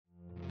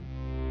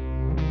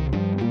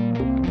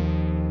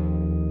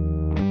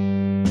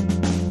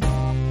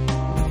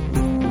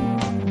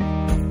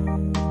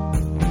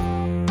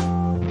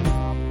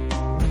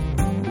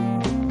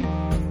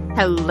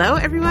Hello,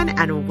 everyone,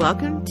 and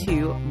welcome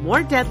to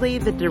More Deadly,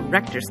 the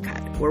Director's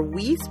Cut, where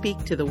we speak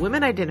to the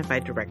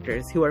women-identified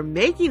directors who are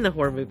making the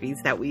horror movies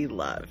that we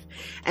love.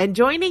 And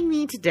joining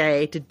me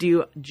today to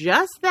do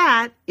just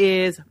that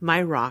is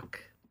my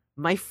rock,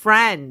 my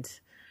friend,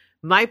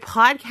 my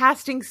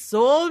podcasting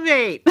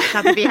soulmate,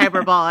 not to be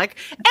hyperbolic,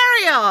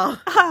 Ariel.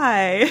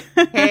 Hi.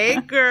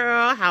 Hey,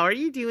 girl. How are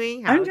you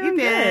doing? How have you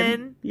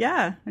been? Good.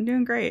 Yeah, I'm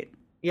doing great.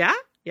 Yeah?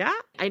 Yeah.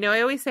 I know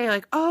I always say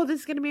like, oh,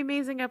 this is going to be an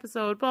amazing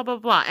episode, blah, blah,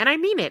 blah. And I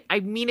mean it.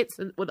 I mean it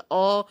with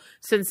all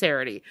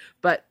sincerity.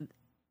 But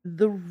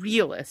the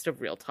realest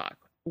of real talk,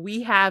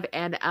 we have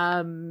an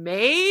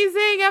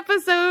amazing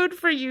episode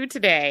for you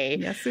today.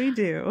 Yes, we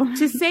do.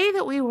 To say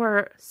that we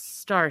were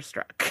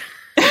starstruck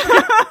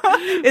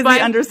is the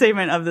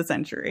understatement of the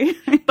century.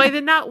 by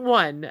the not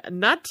one,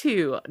 not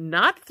two,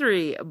 not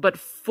three, but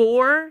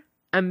four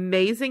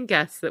amazing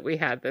guests that we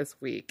had this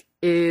week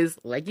is,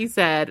 like you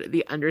said,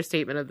 the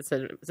understatement of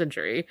the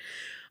century.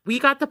 We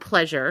got the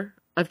pleasure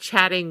of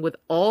chatting with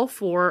all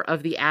four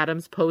of the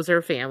Addams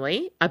Poser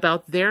family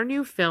about their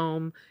new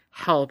film,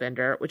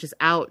 Hellbender, which is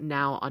out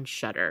now on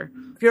Shudder.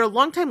 If you're a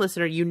longtime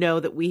listener, you know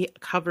that we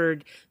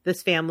covered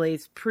this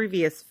family's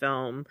previous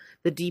film,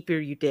 The Deeper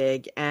You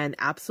Dig, and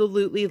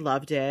absolutely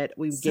loved it.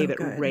 We gave it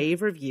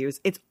rave reviews.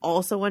 It's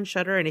also on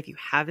Shudder, and if you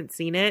haven't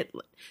seen it,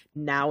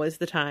 now is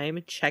the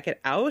time. Check it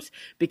out,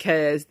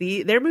 because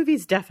their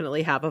movies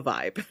definitely have a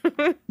vibe.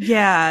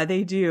 Yeah,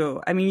 they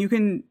do. I mean, you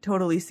can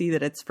totally see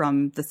that it's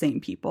from the same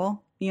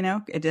people. You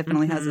know, it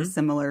definitely has a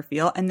similar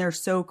feel, and they're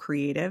so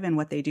creative in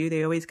what they do.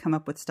 They always come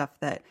up with stuff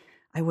that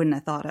I wouldn't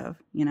have thought of,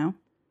 you know?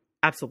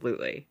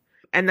 Absolutely.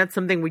 And that's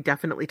something we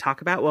definitely talk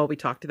about while we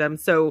talk to them.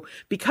 So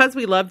because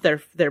we loved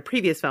their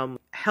previous film,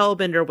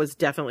 Hellbender was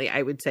definitely,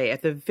 I would say,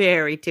 at the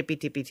very tippy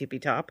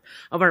top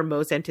of our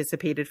most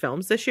anticipated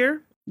films this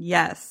year.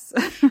 Yes.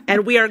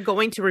 And we are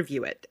going to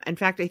review it. In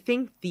fact, I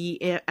think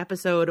the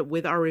episode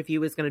with our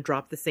review is going to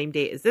drop the same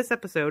day as this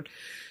episode.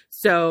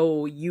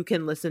 So you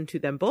can listen to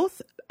them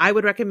both. I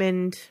would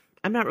recommend,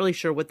 I'm not really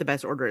sure what the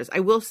best order is. I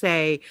will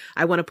say,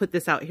 I want to put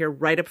this out here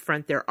right up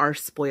front. There are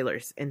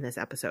spoilers in this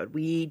episode.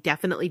 We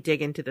definitely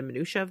dig into the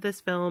minutia of this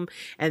film.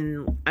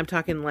 And I'm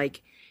talking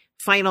like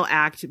final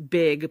act,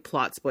 big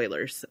plot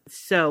spoilers.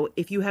 So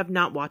if you have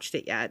not watched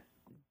it yet,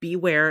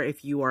 beware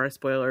if you are a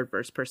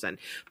spoiler-averse person.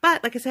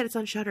 But like I said, it's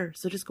on Shudder,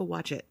 so just go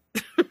watch it.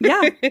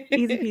 Yeah,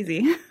 easy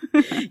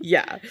peasy.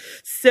 Yeah.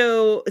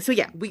 So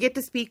yeah, we get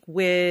to speak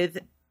with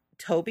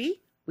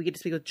Toby. We get to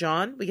speak with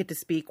John. We get to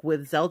speak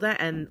with Zelda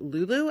and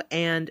Lulu.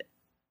 And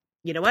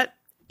you know what?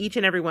 Each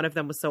and every one of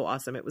them was so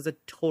awesome. It was a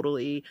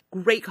totally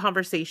great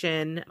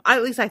conversation.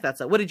 At least I thought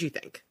so. What did you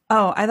think?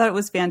 Oh, I thought it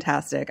was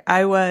fantastic.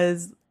 I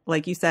was,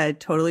 like you said,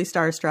 totally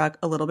starstruck,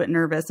 a little bit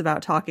nervous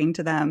about talking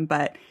to them,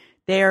 but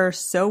they are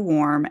so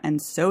warm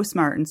and so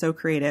smart and so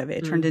creative.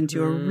 It turned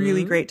into a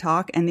really great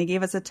talk, and they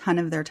gave us a ton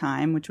of their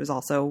time, which was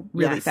also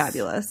really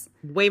fabulous.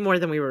 Way more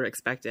than we were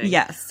expecting.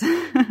 Yes.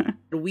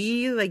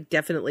 We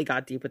definitely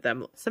got deep with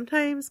them.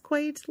 Sometimes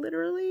quite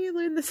literally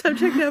in the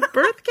subject of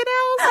birth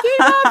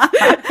canals.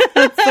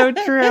 That's so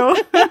true.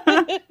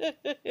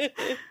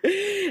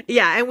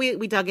 Yeah, and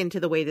we dug into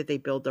the way that they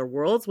build their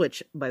worlds,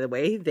 which, by the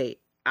way, they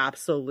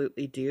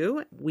absolutely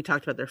do. We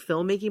talked about their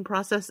filmmaking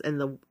process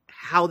and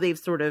how they've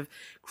sort of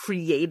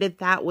created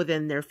that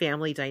within their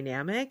family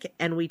dynamic.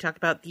 And we talked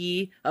about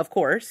the, of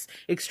course,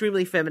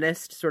 extremely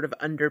feminist sort of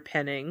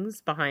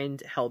underpinnings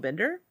behind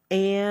Hellbender.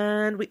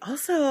 And we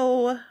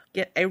also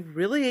get a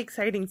really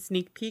exciting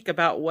sneak peek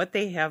about what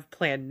they have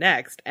planned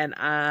next. And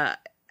I'm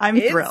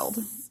thrilled.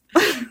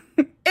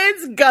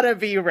 It's gonna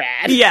be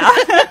rad. Yeah.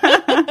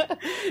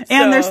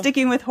 And they're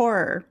sticking with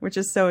horror, which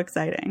is so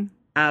exciting.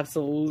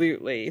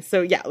 Absolutely.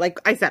 So yeah, like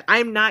I said,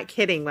 I'm not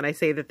kidding when I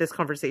say that this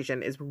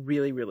conversation is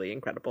really, really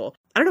incredible.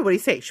 I don't know. What do you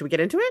say? Should we get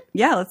into it?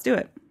 Yeah, let's do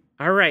it.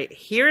 All right.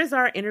 Here is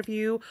our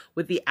interview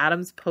with the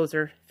Addams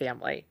Poser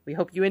family. We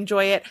hope you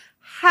enjoy it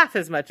half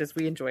as much as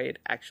we enjoyed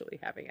actually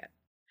having it.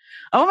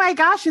 Oh my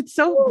gosh, it's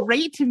so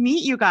great to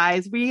meet you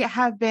guys. We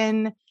have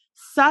been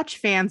such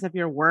fans of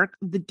your work.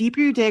 The Deeper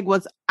You Dig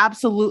was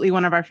absolutely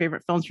one of our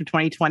favorite films from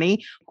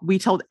 2020. We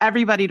told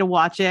everybody to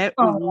watch it.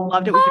 We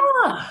loved it.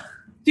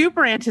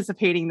 Super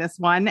anticipating this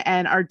one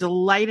and are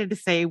delighted to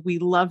say we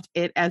loved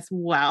it as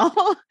well.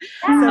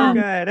 So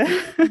good.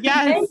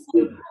 Yes.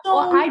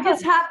 Well, I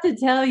just have to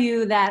tell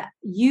you that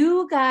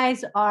you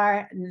guys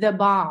are the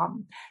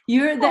bomb.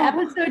 The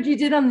episode you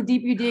did on The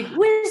Deep You Dig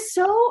was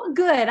so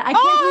good. I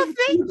can't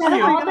thank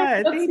you. All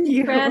the thank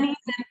you.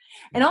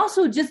 And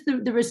also just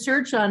the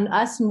research on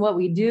us and what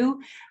we do.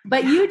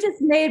 But you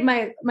just made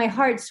my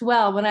heart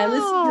swell when I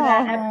listened to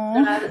that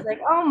episode. I was like,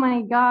 oh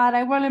my God,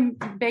 I want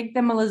to bake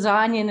them a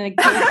lasagna in a cake.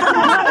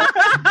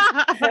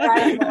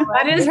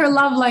 That is her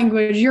love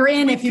language. You're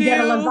in if you get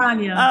a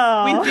lasagna.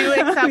 Oh, we do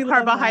accept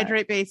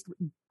carbohydrate-based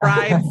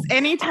bribes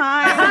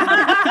anytime.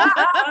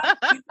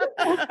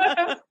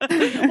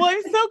 Well,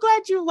 I'm so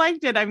glad you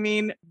liked it. I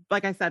mean,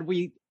 like I said,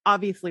 we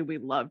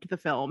loved the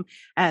film,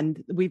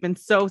 and we've been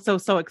so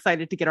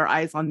excited to get our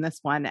eyes on this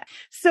one.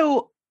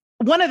 So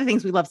one of the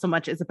things we love so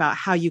much is about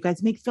how you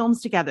guys make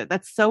films together.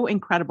 That's so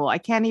incredible. I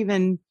can't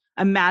even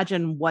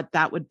imagine what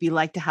that would be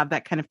like to have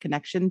that kind of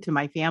connection to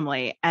my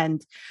family.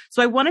 And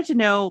so I wanted to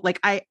know, like,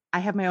 I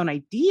have my own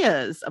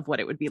ideas of what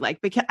it would be like,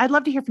 but I'd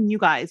love to hear from you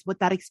guys what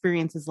that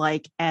experience is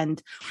like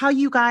and how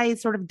you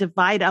guys sort of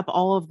divide up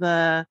all of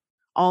the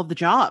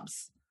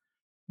jobs.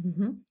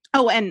 Mm-hmm.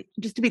 Oh, and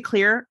just to be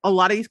clear, a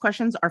lot of these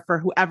questions are for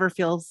whoever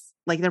feels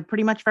like they're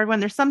pretty much for everyone.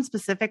 There's some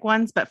specific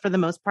ones, but for the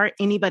most part,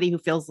 anybody who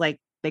feels like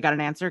they got an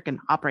answer can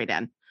hop right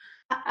in.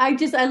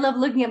 I love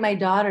looking at my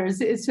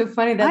daughters. It's so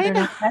funny that they're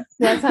not.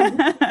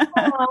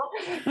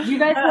 Do you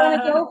guys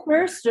want to go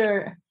first,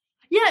 or?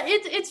 Yeah,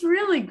 it's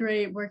really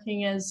great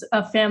working as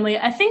a family.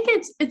 I think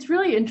it's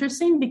really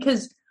interesting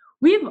because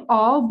we've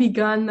all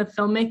begun the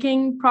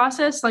filmmaking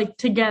process like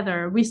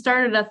together. We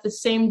started at the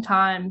same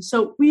time,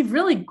 so we've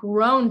really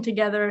grown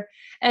together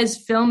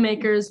as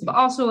filmmakers, but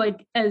also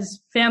like as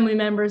family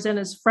members and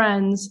as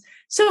friends.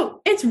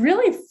 So it's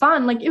really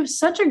fun. Like it was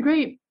such a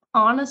great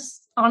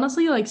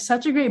honestly, like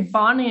such a great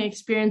bonding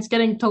experience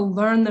getting to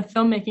learn the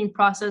filmmaking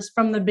process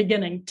from the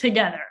beginning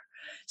together.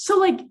 So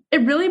like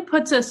it really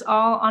puts us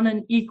all on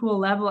an equal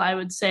level, I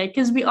would say,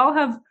 because we all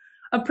have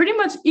a pretty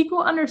much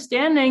equal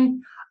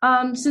understanding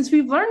since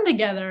we've learned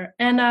together.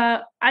 And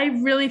I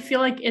really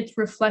feel like it's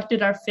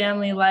reflected our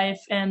family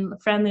life and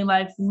family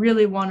life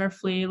really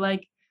wonderfully.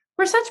 Like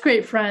we're such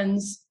great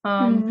friends.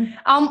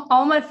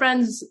 All my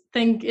friends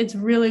think it's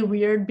really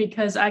weird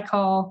because I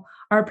call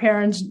our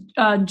parents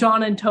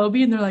John and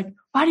Toby, and they're like,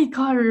 why do you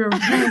call her your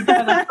parents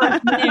by their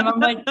first name? I'm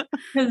like,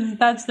 because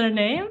that's their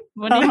name.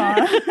 What do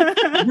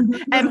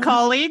you and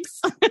colleagues.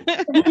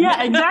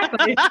 Yeah,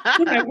 exactly.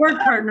 My work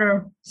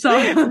partner. So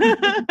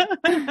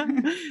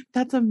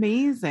that's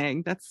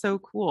amazing. That's so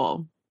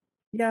cool.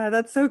 Yeah,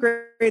 that's so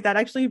great. That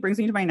actually brings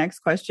me to my next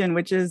question,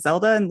 which is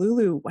Zelda and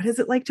Lulu, what is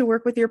it like to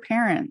work with your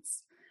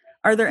parents?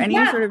 Are there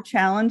any sort of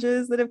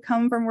challenges that have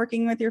come from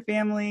working with your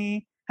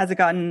family? Has it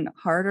gotten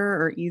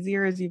harder or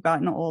easier as you've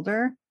gotten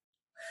older?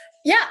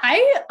 Yeah,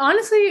 I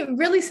honestly,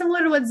 really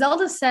similar to what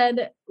Zelda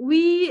said,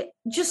 we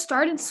just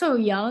started so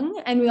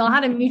young and we all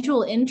had a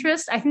mutual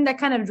interest. I think that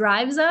kind of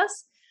drives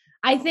us.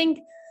 I think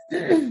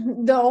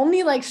the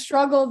only like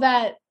struggle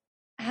that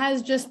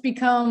has just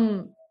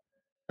become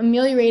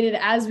ameliorated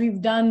as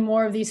we've done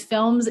more of these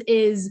films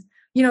is,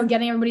 you know,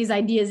 getting everybody's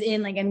ideas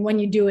in, like, and when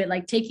you do it,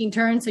 like taking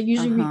turns. So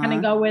usually we kind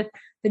of go with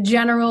the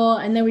general,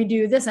 and then we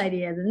do this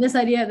idea, then this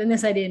idea, then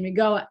this idea, and we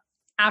go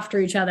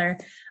after each other.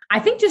 I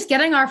think just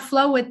getting our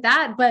flow with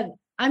that. But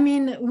I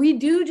mean, we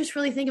do just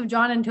really think of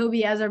John and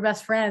Toby as our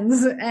best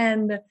friends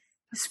and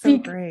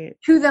speak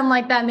to them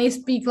like that. And they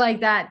speak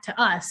like that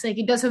to us. Like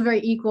it does feel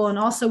very equal. And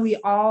also we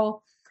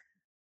all,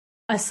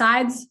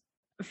 aside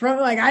from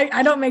like,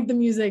 I don't make the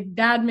music,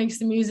 Dad makes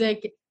the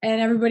music,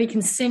 and everybody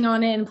can sing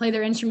on it and play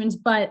their instruments,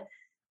 but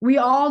we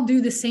all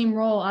do the same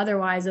role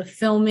otherwise of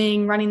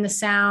filming, running the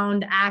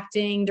sound,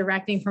 acting,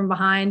 directing from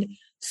behind.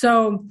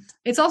 So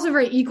it's also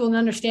very equal in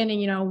understanding,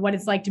 you know, what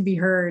it's like to be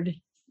heard,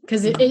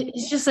 because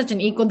it's just such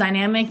an equal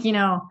dynamic, you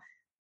know,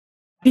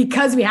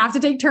 because we have to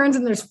take turns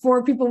and there's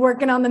 4 people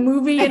working on the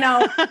movie, you know,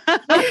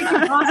 you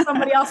can boss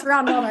somebody else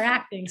around while they're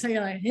acting. So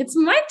you're like, it's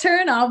my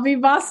turn. I'll be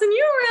bossing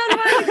you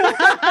around.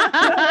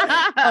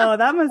 Oh,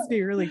 that must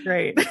be really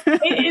great.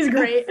 It is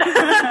great.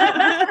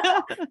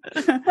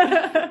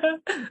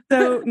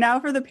 So now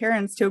for the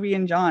parents, Toby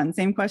and John,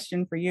 same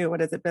question for you. What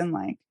has it been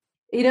like?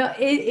 You know,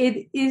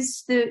 it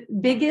is the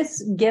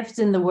biggest gift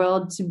in the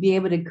world to be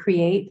able to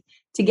create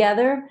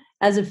together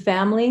as a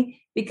family.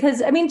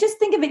 Because, I mean, just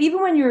think of it,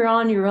 even when you're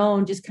on your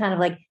own, just kind of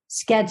like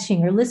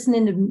sketching or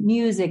listening to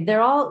music,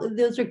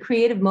 those are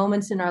creative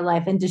moments in our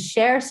life. And to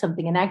share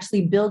something and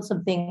actually build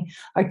something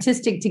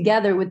artistic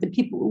together with the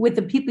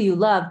people you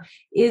love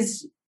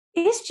is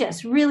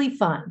just really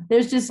fun.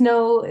 There's just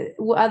no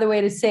other way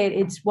to say it.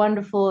 It's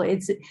wonderful.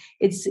 It's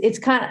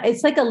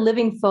like a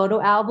living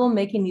photo album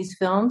making these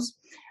films.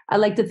 I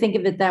like to think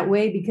of it that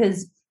way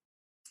because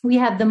we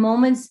have the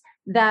moments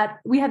that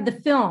we have, the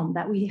film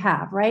that we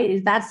have,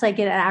 right? That's like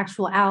an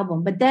actual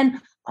album. But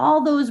then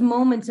all those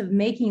moments of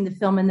making the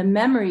film and the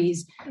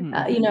memories,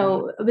 you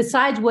know,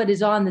 besides what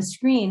is on the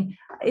screen,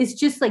 is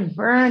just like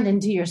burned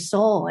into your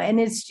soul. And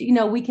it's, you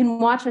know, we can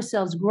watch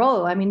ourselves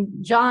grow. I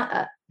mean,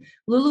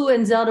 Lulu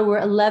and Zelda were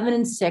 11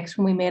 and 6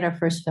 when we made our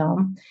first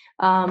film.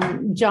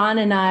 John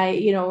and I,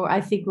 you know,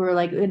 I think we're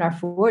like in our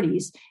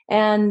 40s.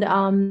 And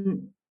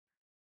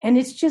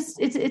it's just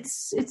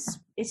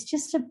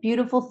a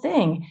beautiful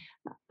thing.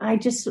 I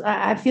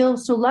feel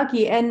so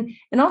lucky, and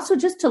also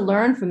just to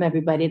learn from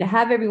everybody, to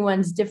have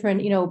everyone's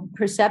different, you know,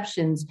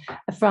 perceptions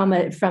from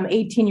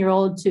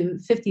 18-year-old to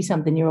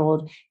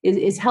 50-something-year-old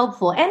is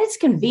helpful, and it's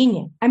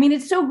convenient. I mean,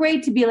 it's so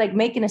great to be like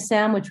making a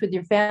sandwich with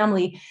your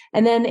family,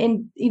 and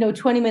then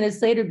 20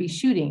 minutes later be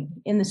shooting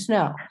in the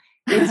snow.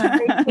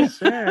 It's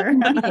Sure.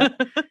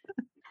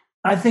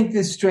 I think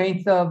the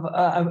strength of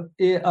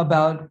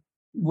about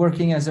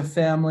working as a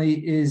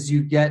family is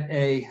you get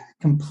a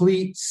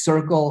complete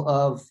circle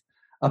of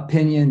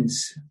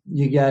opinions.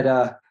 You get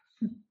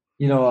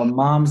a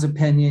mom's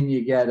opinion,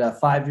 you get a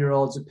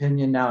 5-year-old's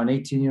opinion, now an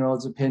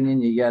 18-year-old's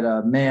opinion, you get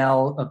a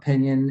male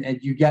opinion,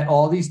 and you get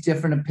all these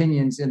different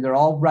opinions, and they're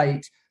all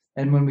right.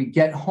 And when we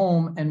get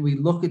home and we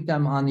look at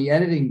them on the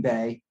editing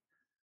bay,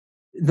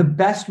 the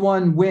best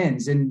one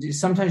wins. And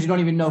sometimes you don't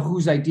even know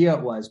whose idea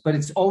it was, but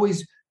it's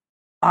always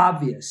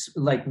obvious,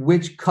 like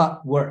which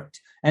cut worked.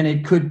 And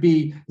it could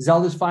be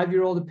Zelda's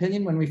 5-year-old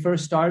opinion when we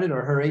first started,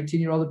 or her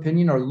 18-year-old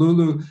opinion, or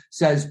Lulu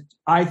says,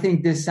 I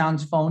think this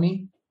sounds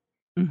phony.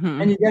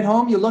 Mm-hmm. And you get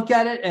home, you look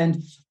at it,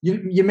 and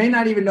you may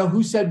not even know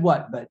who said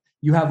what, but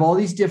you have all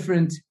these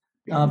different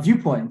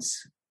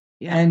viewpoints.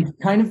 Yeah. And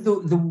kind of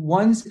the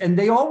ones, and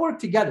they all work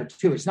together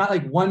too. It's not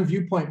like one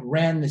viewpoint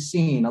ran the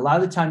scene. A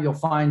lot of the time you'll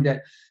find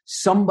that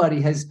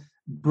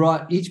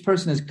each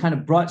person has kind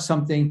of brought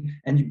something,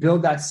 and you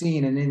build that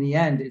scene. And in the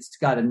end, it's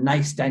got a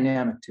nice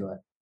dynamic to it.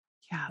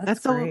 Yeah,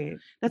 that's so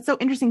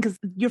interesting, because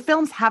your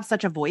films have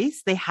such a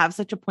voice. They have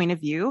such a point of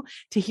view.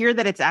 To hear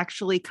that it's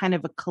actually kind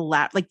of a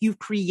collab, like you've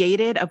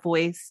created a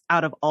voice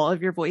out of all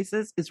of your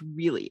voices, is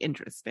really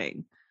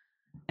interesting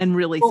and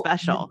really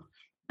special.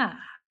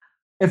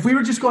 If we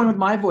were just going with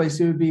my voice,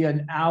 it would be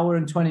an hour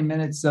and 20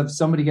 minutes of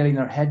somebody getting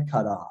their head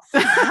cut off.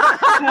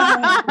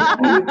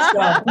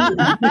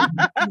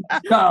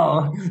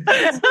 So,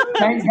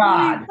 thank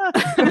God.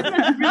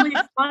 It's really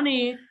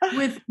funny.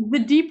 With The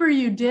Deeper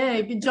You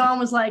Dig, John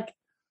was like,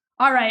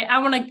 all right, I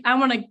want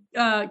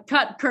to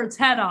cut Kurt's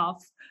head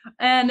off.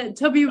 And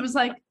Toby was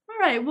like, all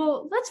right,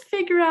 well, let's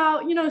figure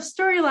out,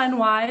 storyline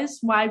wise,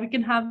 why we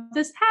can have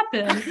this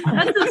happen.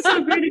 That's what's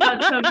so great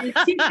about Toby.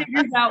 He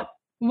figures out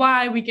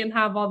why we can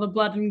have all the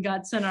blood and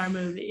guts in our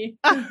movie.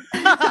 Hey,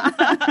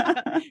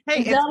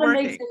 Zelda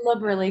makes it look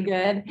really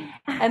good,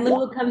 and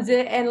Lulu comes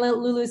in, and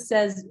Lulu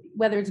says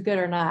whether it's good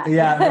or not.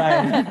 Yeah,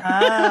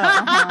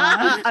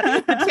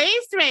 right. The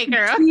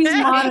tastemaker. Cheese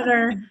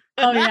monitor.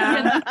 Oh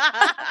yeah,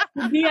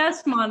 the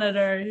BS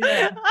monitor.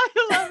 Yeah,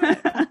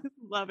 I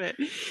love it.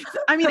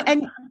 I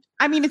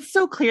mean, it's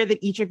so clear that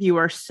each of you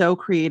are so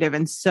creative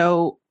and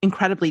so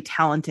incredibly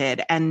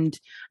talented, and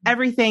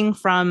everything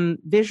from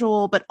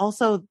visual, but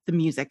also the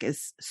music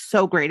is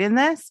so great in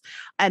this.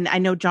 And I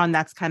know, John,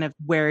 that's kind of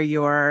where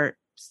your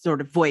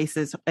sort of voice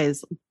is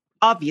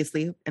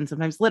obviously, and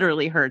sometimes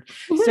literally heard.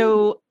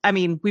 So, I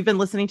mean, we've been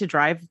listening to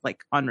Drive like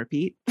on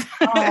repeat.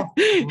 Oh,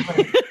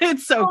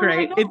 it's so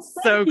great. It's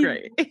so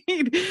great.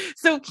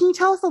 So can you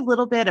tell us a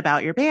little bit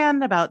about your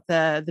band, about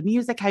the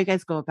music, how you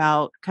guys go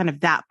about kind of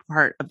that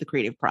part of the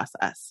creative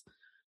process?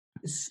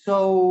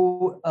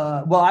 So,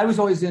 well, I was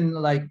always in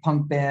like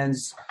punk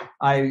bands.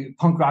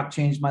 Punk rock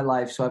changed my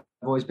life. So I've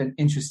always been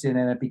interested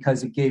in it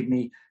because it gave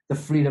me the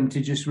freedom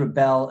to just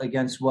rebel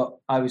against what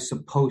I was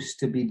supposed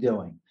to be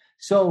doing.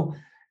 So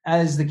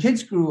as the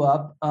kids grew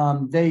up,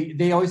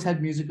 they always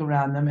had music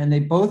around them, and they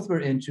both were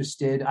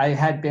interested. I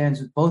had bands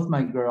with both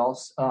my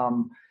girls,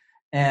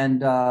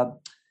 and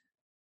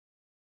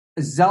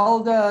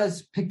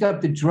Zelda's picked up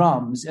the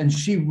drums, and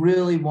she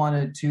really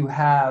wanted to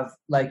have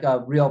like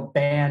a real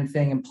band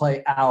thing and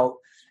play out.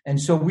 And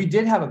so we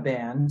did have a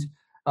band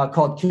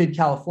called Kid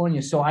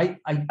California. So I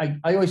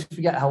always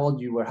forget how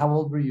old you were. How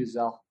old were you,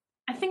 Zel?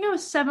 I think I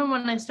was 7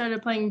 when I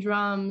started playing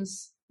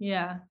drums.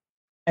 Yeah.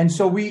 And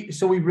so we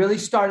really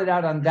started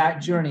out on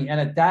that journey. And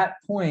at that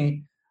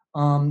point,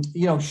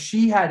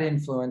 she had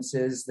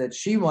influences that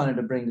she wanted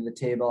to bring to the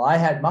table. I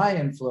had my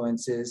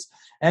influences,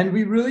 and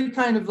we really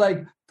kind of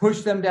like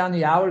pushed them down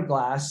the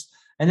hourglass.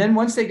 And then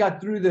once they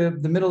got through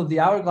the middle of the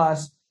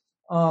hourglass,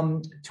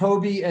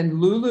 Toby and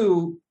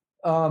Lulu,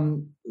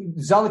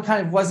 Zelda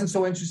kind of wasn't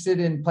so interested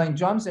in playing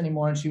drums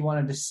anymore, and she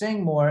wanted to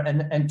sing more.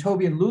 And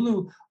Toby and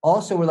Lulu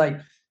also were like,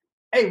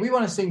 hey, we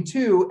want to sing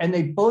too. And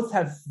they both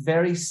have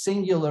very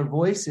singular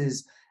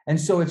voices.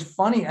 And so it's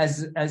funny,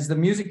 as the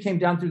music came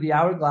down through the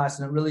hourglass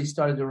and it really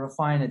started to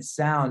refine its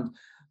sound,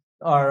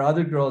 our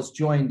other girls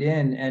joined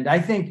in. And I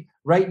think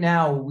right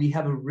now we've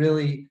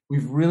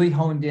really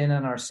honed in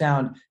on our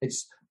sound.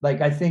 It's like,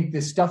 I think the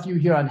stuff you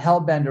hear on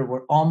Hellbender,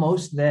 we're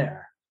almost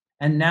there.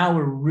 And now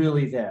we're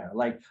really there.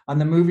 Like on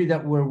the movie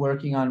that we're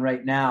working on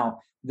right now,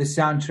 the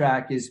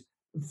soundtrack is,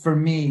 for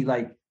me,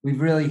 like, we've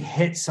really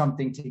hit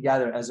something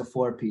together as a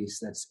 4-piece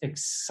that's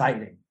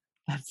exciting.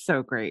 That's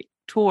so great.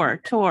 Tour.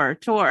 So,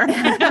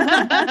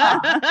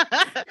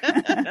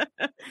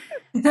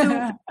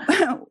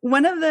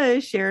 one of the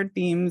shared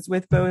themes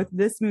with both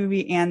this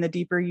movie and The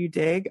Deeper You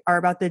Dig are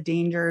about the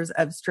dangers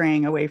of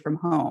straying away from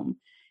home.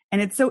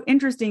 And it's so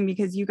interesting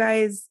because you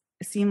guys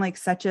seem like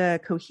such a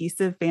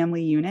cohesive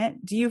family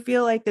unit. Do you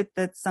feel like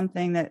that's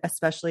something that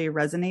especially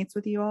resonates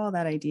with you all,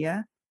 that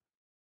idea?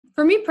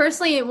 For me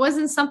personally, it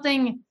wasn't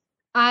something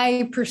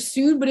I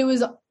pursued, but it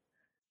was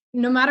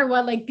no matter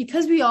what, like,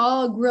 because we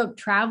all grew up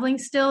traveling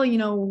still,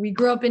 we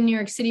grew up in New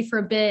York City for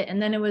a bit, and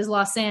then it was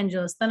Los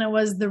Angeles, then it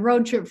was the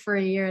road trip for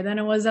a year, then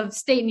it was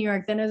upstate New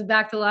York, then it was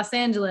back to Los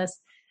Angeles.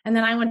 And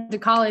then I went to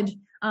college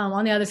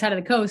on the other side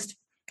of the coast.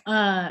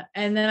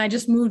 And then I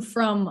just moved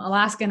from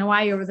Alaska and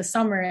Hawaii over the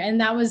summer.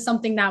 And that was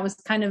something that was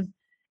kind of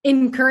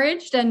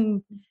encouraged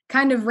and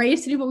kind of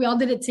raised to do, but we all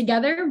did it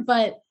together.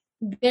 But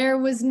there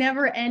was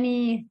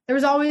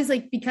always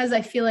like, because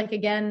I feel like,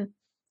 again,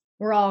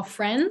 we're all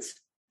friends.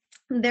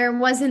 There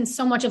wasn't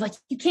so much of like,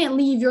 you can't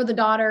leave, you're the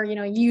daughter,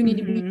 you need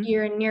to be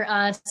here and near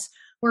us.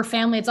 We're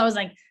family. It's always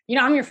like,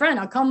 I'm your friend.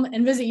 I'll come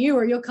and visit you,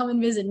 or you'll come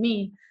and visit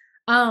me.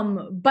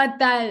 But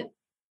that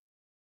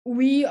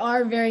we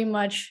are very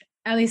much,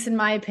 at least in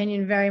my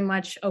opinion, very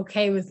much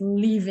okay with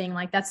leaving.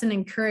 Like, that's an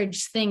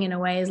encouraged thing in a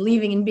way, is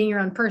leaving and being your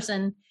own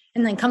person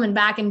and then coming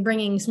back and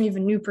bringing some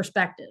even new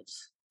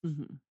perspectives.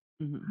 Mm-hmm.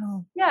 Mm-hmm.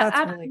 Oh, Yeah, that's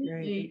absolutely.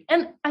 really great.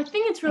 And I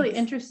think it's really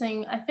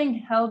interesting. I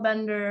think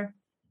Hellbender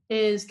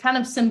is kind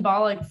of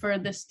symbolic for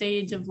the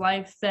stage of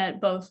life that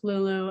both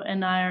Lulu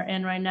and I are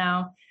in right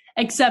now,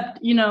 except,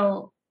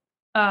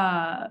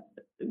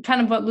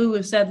 kind of what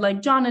Lulu said,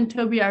 like John and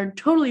Toby are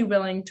totally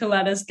willing to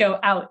let us go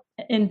out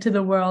into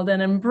the world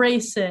and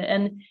embrace it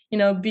and,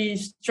 be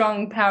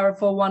strong,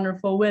 powerful,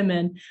 wonderful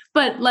women.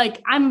 But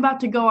like, I'm about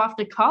to go off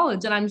to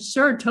college and I'm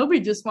sure Toby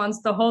just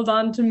wants to hold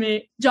on to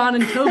me. John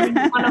and Toby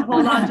want to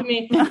hold on to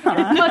me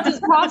as much as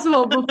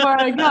possible before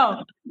I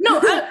go. No,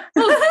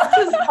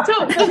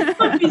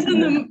 Toby's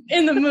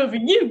in the movie.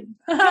 You.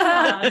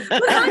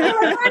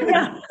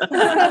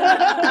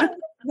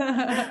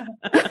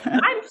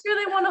 I'm sure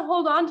they want to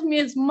hold on to me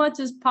as much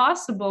as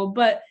possible,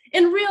 but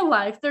in real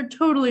life, they're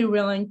totally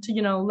willing to,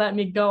 let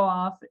me go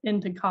off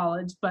into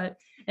college. But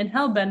in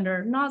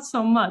Hellbender, not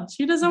so much.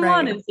 He doesn't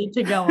want Izzy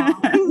to go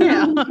off.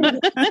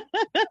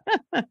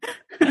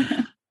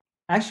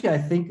 Actually, I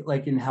think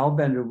like in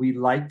Hellbender, we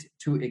liked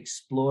to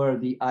explore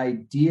the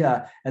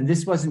idea, and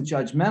this wasn't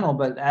judgmental,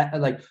 but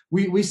like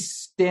we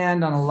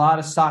stand on a lot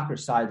of soccer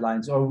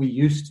sidelines, or we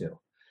used to.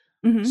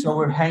 Mm-hmm. So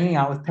we're hanging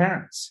out with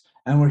parents.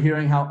 And we're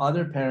hearing how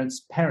other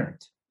parents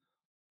parent.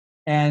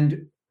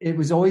 And it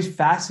was always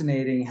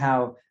fascinating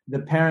how the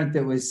parent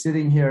that was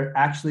sitting here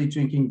actually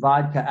drinking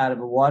vodka out of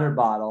a water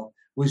bottle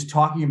was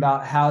talking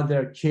about how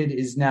their kid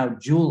is now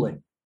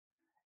juuling.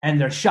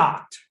 And they're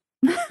shocked.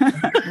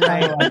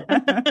 Right.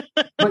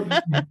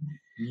 But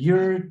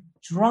you're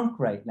drunk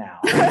right now.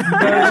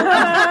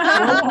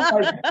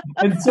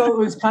 And so it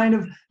was kind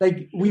of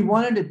like we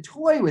wanted to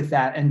toy with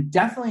that, and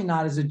definitely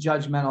not as a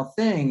judgmental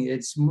thing.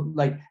 It's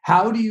like,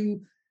 how do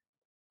you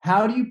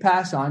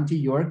pass on to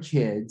your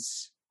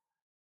kids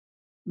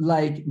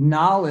like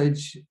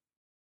knowledge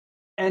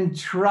and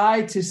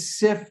try to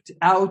sift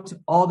out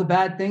all the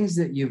bad things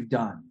that you've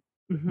done,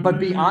 but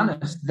be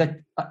honest that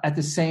at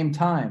the same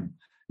time.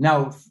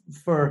 Now,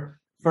 for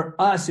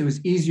us, it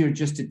was easier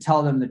just to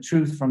tell them the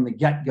truth from the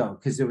get-go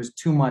because there was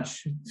too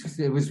much.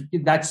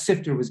 That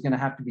sifter was going to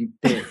have to be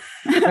big.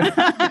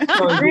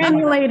 So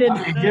granulated.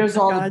 Here's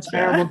all the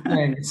terrible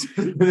things.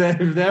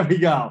 There we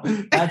go.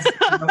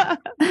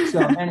 So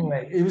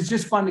anyway, it was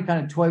just fun to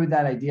kind of toy with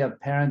that idea of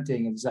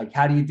parenting. It was like,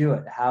 how do you do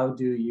it? How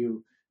do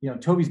you,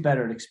 Toby's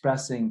better at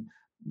expressing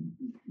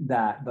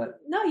that, but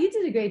no, you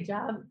did a great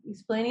job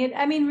explaining it.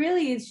 I mean,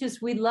 really, it's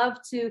just we love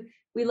to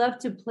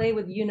play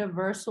with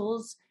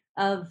universals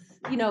of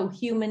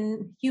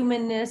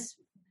humanness,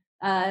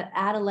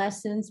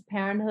 adolescence,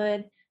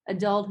 parenthood,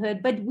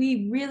 adulthood, but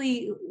we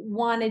really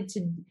wanted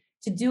to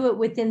do it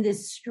within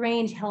this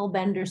strange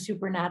Hellbender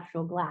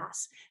supernatural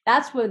glass.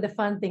 That's what the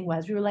fun thing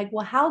was. We were like,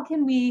 well, how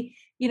can we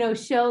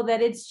show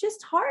that it's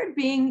just hard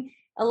being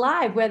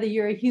alive, whether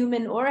you're a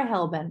human or a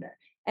Hellbender,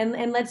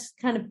 and let's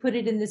kind of put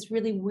it in this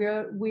really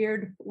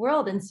weird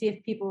world and see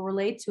if people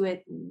relate to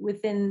it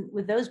with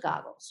those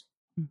goggles.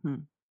 Mm-hmm.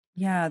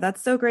 Yeah,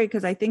 that's so great,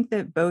 because I think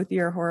that both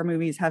your horror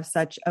movies have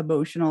such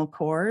emotional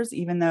cores.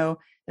 Even though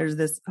there's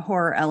this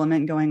horror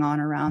element going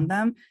on around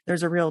them,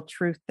 there's a real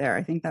truth there.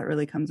 I think that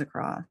really comes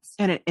across.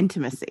 And an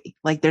intimacy.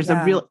 Like there's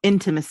a real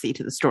intimacy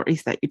to the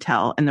stories that you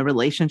tell and the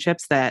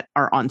relationships that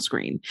are on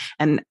screen.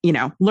 And,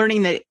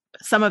 learning that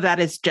some of that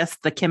is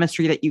just the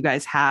chemistry that you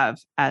guys have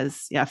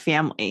as a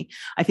family,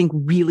 I think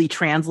really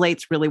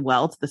translates really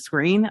well to the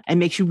screen and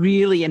makes you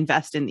really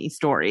invest in these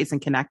stories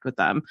and connect with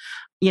them.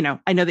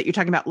 I know that you're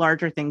talking about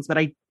larger things, but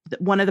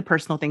one of the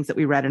personal things that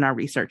we read in our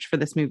research for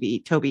this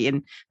movie, Toby,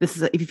 and this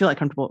is, if you feel like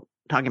comfortable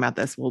talking about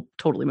this, we'll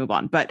totally move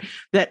on, but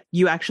that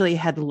you actually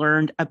had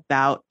learned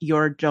about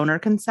your donor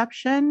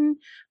conception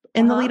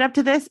in the lead up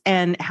to this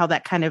and how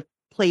that kind of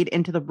played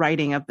into the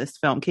writing of this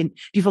film. Do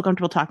you feel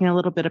comfortable talking a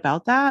little bit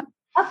about that?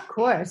 Of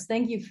course.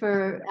 Thank you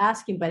for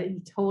asking, but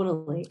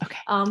totally. Okay.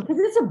 Because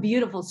it's a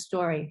beautiful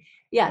story.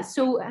 Yeah.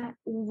 So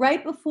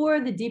right before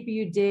The Deeper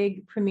You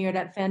Dig premiered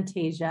at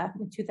Fantasia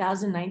in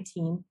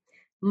 2019,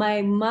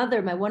 my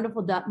mother, my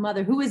wonderful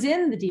mother, who was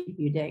in The Deeper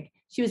You Dig,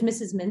 she was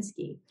Mrs.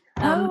 Minsky.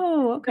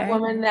 Okay. The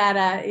woman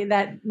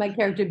that my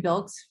character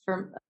bilks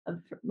for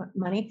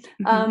money.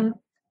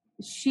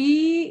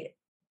 She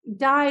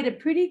died a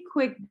pretty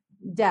quick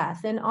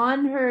death, and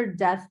on her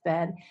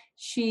deathbed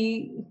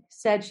she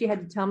said she had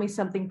to tell me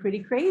something pretty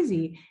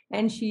crazy,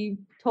 and she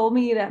told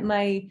me that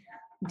my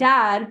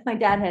dad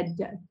had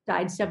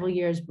died several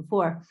years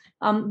before,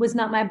 was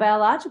not my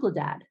biological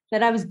dad,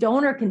 that I was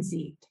donor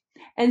conceived.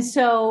 And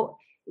so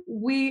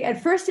we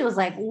at first it was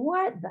like,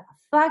 what the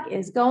fuck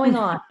is going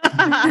on?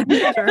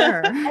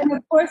 Sure. And of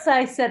course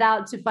I set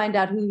out to find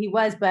out who he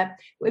was, but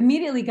we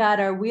immediately got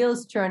our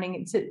wheels turning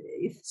into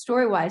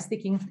story-wise,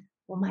 thinking,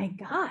 oh my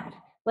God,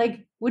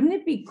 like, wouldn't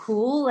it be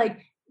cool?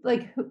 Like,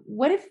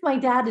 what if my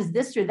dad is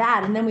this or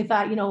that? And then we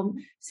thought,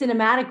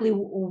 cinematically,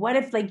 what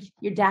if like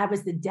your dad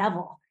was the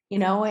devil,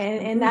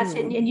 and that's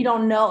it, and you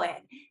don't know it.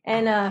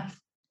 And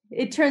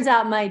it turns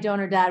out my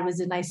donor dad was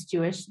a nice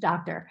Jewish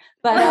doctor,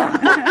 but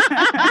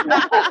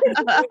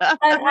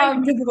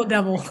typical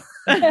devil.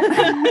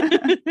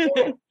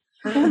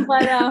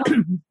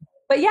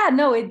 But yeah,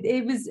 no,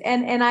 it was,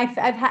 and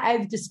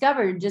I've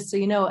discovered, just so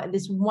you know,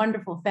 this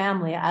wonderful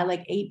family. I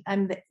like 8.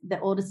 I'm the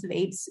oldest of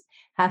 8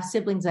 half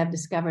siblings I've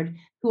discovered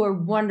who are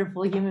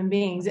wonderful human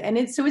beings, and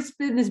it's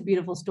been this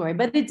beautiful story.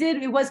 But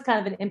it was kind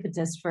of an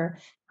impetus for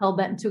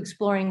Hellbender to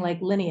exploring like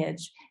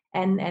lineage.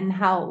 And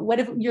how,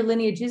 what if your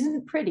lineage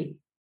isn't pretty?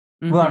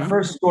 Well, our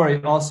first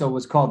story also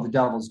was called The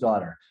Devil's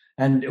Daughter.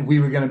 And we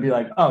were going to be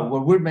like, oh,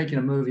 well, we're making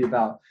a movie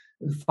about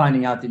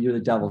finding out that you're the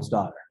devil's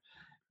daughter.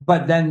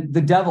 But then the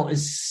devil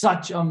is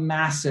such a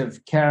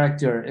massive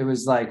character. It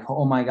was like,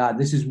 oh my God,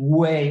 this is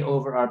way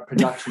over our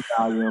production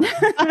value.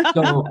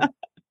 So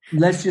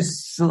let's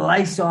just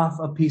slice off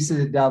a piece of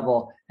the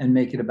devil and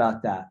make it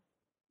about that.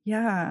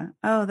 Yeah.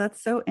 Oh,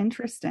 that's so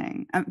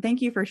interesting.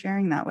 Thank you for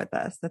sharing that with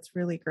us. That's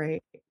really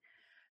great.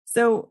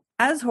 So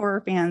as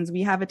horror fans,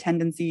 we have a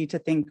tendency to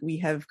think we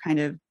have kind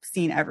of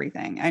seen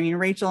everything. I mean,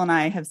 Rachel and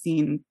I have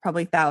seen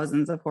probably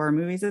thousands of horror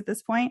movies at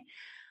this point.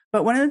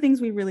 But one of the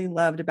things we really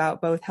loved about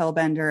both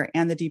Hellbender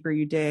and The Deeper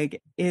You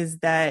Dig is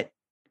that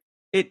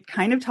it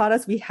kind of taught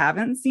us we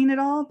haven't seen it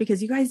all,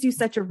 because you guys do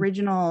such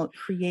original,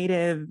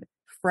 creative,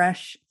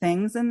 fresh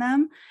things in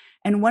them.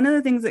 And one of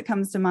the things that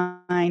comes to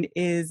mind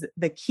is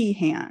the key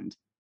hand.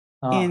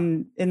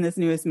 In this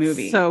newest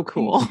movie. So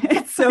cool.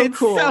 It's so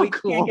cool. So we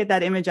can't get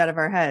that image out of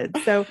our heads.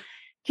 So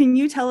can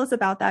you tell us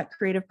about that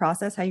creative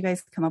process, how you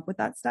guys come up with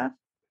that stuff?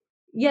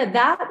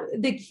 Yeah,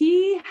 the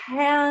key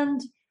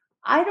hand,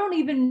 I don't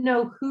even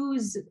know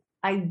whose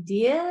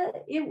idea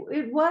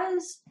it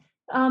was.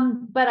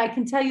 But I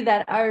can tell you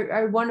that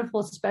our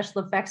wonderful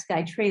special effects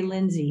guy, Trey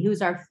Lindsay,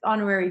 who's our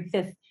honorary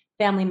 5th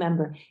family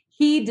member,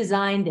 he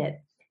designed it.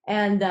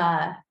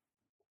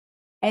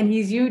 And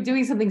he's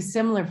doing something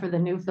similar for the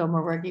new film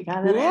we're working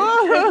on. It's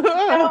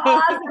so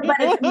awesome, but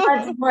it's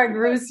much more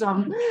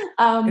gruesome.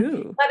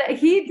 But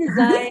he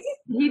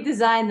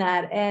designed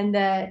that, and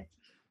I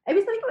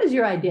think it was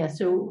your idea.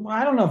 So well,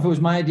 I don't know if it was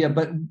my idea,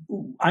 but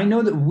I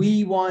know that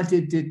we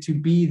wanted it to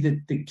be that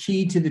the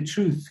key to the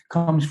truth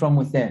comes from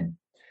within,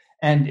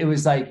 and it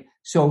was like,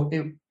 so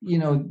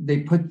they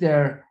put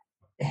their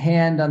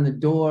hand on the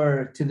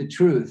door to the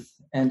truth,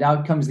 and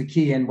out comes the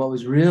key. And what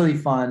was really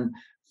fun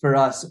for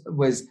us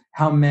was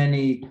how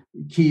many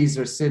keys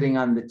are sitting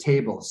on the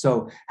table.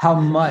 So how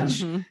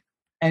much, and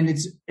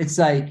it's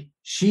like,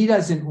 she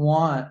doesn't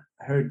want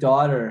her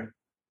daughter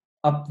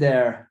up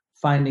there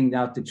finding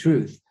out the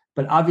truth,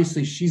 but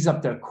obviously she's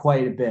up there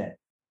quite a bit.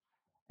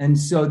 And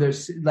so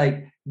there's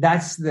like,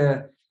 that's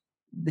the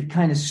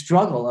kind of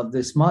struggle of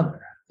this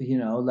mother,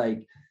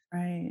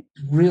 right.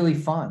 Really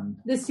fun.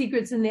 The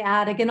secrets in the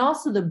attic, and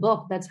also the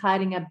book that's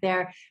hiding up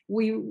there.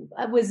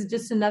 It was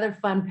just another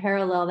fun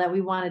parallel that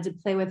we wanted to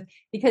play with,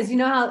 because you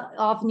know how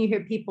often you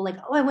hear people like,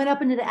 oh, I went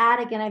up into the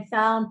attic and I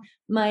found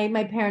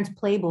my parents'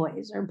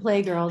 Playboys or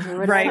Playgirls or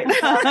whatever. Right. And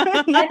it's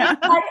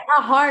like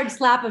a hard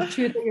slap of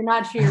truth that you're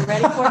not sure you're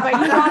ready for, but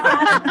you know,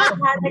 that's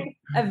like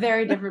a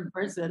very different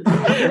person.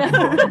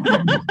 That's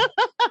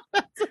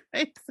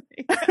amazing.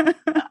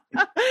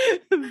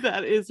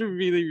 That is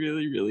really,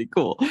 really, really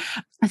cool.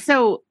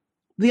 So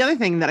the other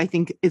thing that I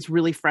think is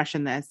really fresh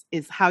in this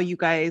is how you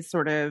guys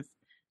sort of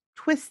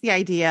twist the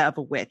idea of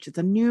a witch. It's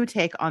a new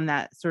take on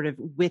that sort of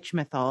witch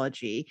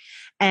mythology.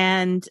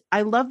 And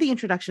I love the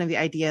introduction of the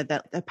idea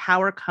that the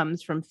power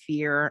comes from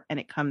fear and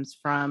it comes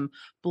from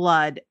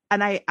blood.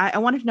 And I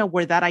wanted to know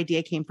where that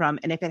idea came from.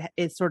 And if it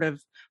is sort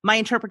of, my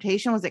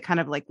interpretation was it kind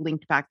of like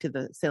linked back to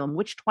the Salem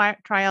witch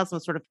trials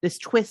and sort of this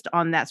twist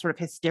on that sort of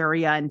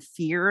hysteria and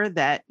fear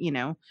that,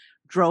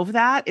 drove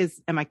that.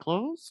 Am I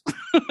close?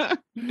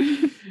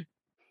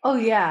 Oh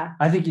yeah.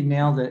 I think you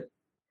nailed it.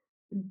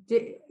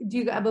 Do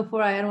you,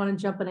 before I don't want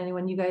to jump on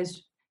anyone, you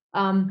guys,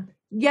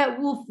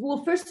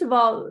 well, first of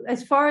all,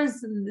 as far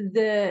as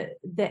the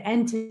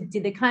entity,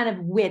 the kind of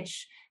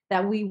witch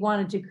that we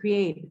wanted to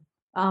create,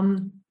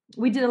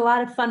 we did a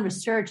lot of fun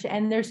research,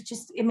 and there's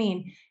just,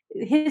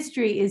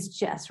 history is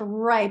just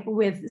ripe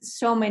with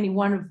so many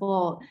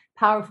wonderful,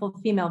 powerful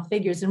female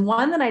figures. And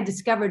one that I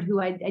discovered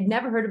who I'd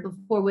never heard of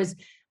before was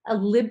a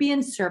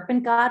Libyan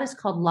serpent goddess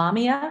called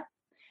Lamia.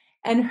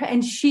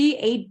 And she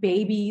ate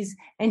babies,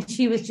 and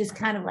she was just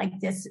kind of like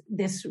this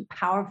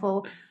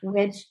powerful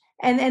witch.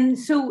 And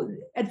so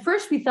at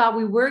first we thought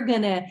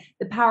the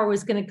power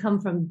was gonna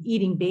come from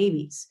eating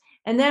babies.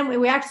 And then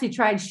we actually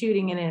tried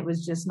shooting, and it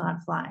was just not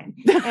flying.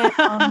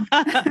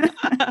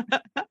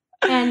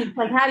 And it's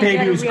like, how do you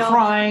Baby was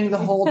crying the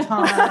whole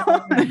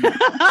time.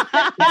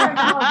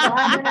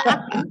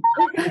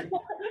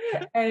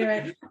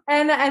 Anyway,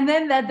 and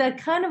then that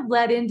kind of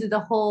led into the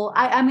whole.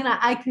 I mean,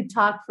 I could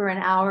talk for an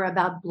hour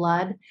about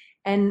blood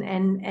and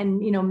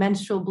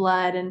menstrual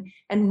blood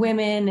and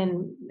women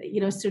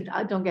and so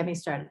don't get me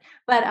started.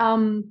 But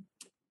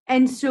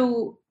and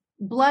so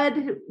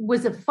blood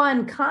was a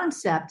fun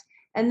concept,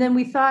 and then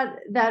we thought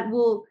that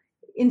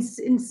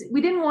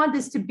we didn't want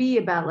this to be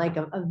about like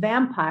a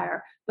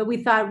vampire, but we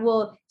thought,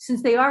 well,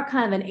 since they are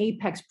kind of an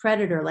apex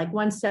predator, like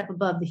one step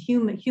above the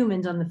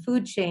humans on the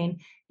food chain,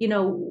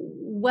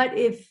 what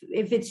if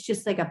it's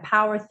just like a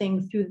power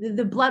thing through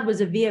the blood was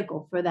a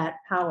vehicle for that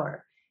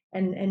power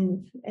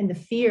and the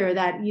fear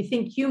that you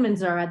think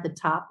humans are at the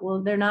top.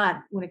 Well, they're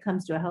not when it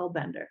comes to a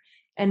hellbender.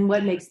 And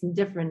what makes them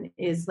different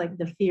is like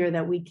the fear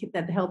that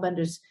the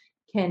hellbenders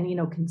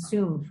can,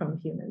 consume from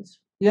humans.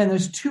 Yeah, and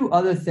there's two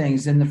other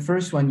things. And the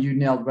first one you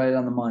nailed right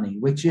on the money,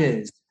 which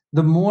is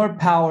the more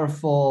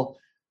powerful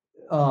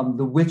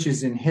the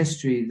witches in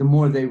history, the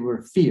more they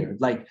were feared.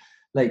 Like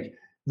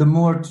the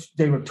more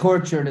they were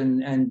tortured,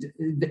 and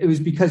it was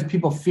because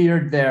people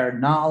feared their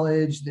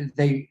knowledge.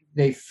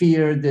 They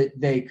feared that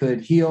they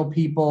could heal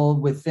people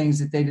with things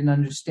that they didn't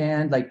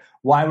understand. Like,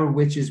 why were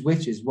witches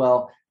witches?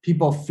 Well,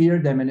 people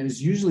feared them, and it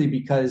was usually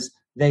because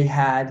they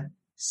had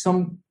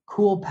some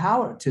cool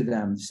power to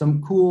them,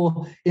 some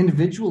cool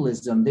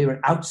individualism. They were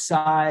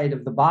outside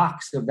of the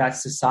box of that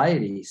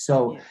society.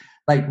 So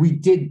like we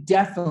did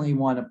definitely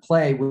want to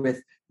play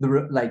with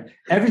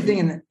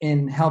everything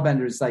in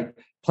Hellbender is like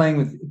playing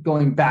with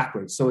going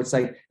backwards. So it's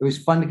like, it was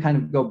fun to kind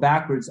of go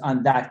backwards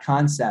on that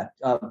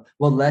concept of,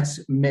 well, let's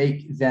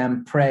make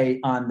them prey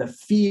on the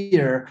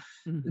fear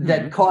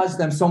that caused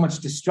them so much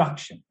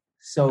destruction.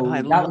 So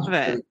that was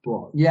really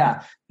cool.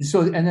 Yeah.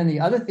 So, and then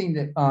the other thing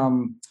that,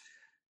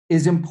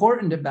 is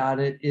important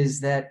about it is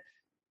that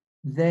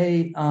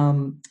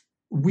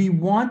we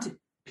want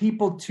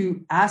people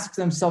to ask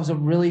themselves a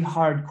really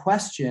hard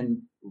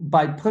question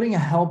by putting a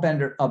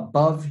hellbender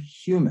above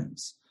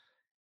humans,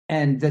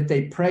 and that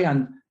they prey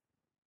on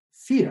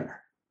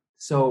fear.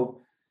 So,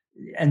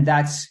 and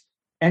that's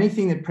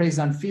anything that preys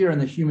on fear in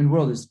the human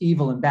world is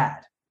evil and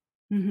bad.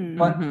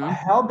 But a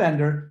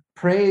hellbender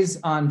preys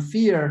on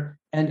fear,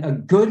 and a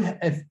good,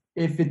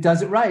 if it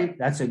does it right,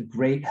 that's a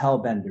great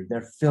hellbender.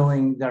 They're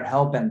filling their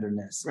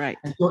hellbenderness. Right.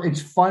 And so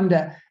it's fun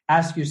to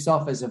ask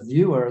yourself as a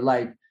viewer,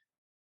 like,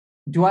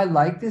 do I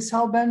like this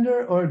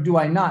hellbender or do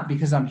I not?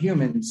 Because I'm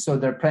human, so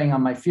they're preying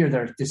on my fear.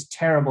 They're this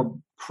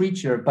terrible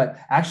creature, but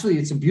actually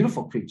it's a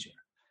beautiful creature.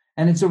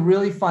 And it's a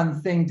really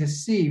fun thing to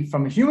see.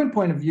 From a human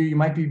point of view, you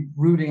might be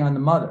rooting on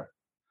the mother.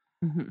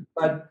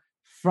 But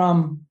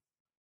from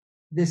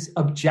this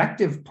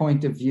objective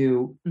point of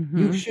view,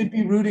 you should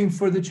be rooting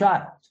for the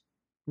child.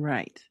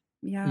 Right.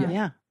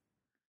 Yeah.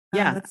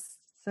 Yeah. That's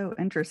so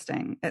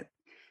interesting.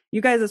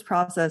 You guys'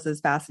 process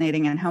is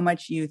fascinating, and how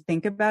much you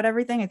think about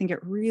everything. I think it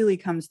really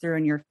comes through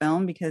in your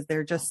film because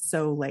they're just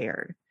so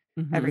layered,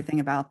 everything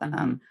about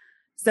them.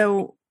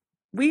 So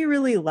we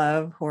really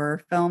love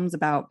horror films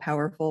about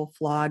powerful,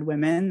 flawed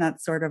women.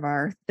 That's sort of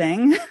our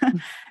thing.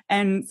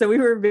 And so we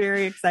were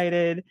very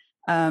excited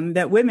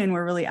that women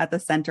were really at the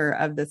center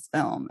of this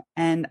film.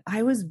 And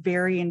I was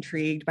very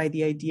intrigued by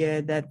the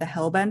idea that the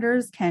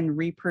hellbenders can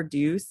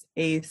reproduce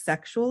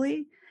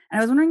asexually. And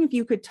I was wondering if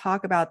you could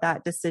talk about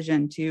that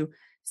decision to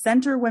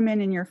center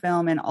women in your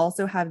film and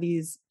also have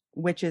these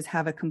witches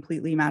have a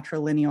completely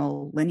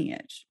matrilineal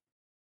lineage.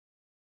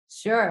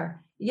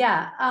 Sure.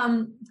 Yeah.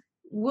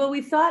 Well,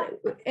 we thought,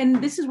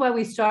 and this is why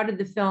we started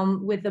the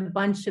film with a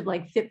bunch of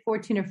like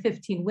 14 or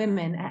 15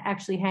 women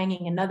actually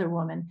hanging another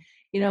woman.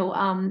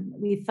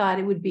 We thought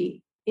it would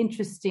be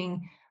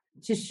interesting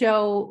to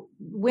show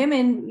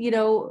women,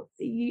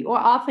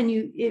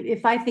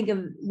 if I think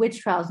of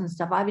witch trials and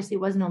stuff, obviously it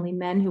wasn't only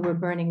men who were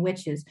burning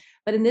witches,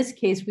 but in this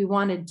case, we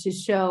wanted to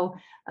show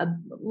a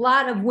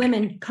lot of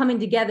women coming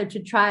together to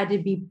try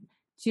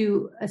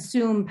to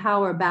assume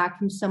power back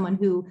from someone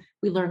who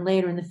we learn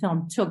later in the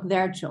film took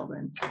their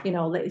children.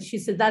 She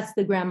said that's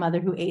the grandmother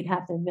who ate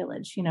half their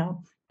village.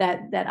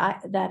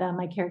 That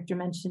my character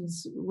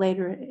mentions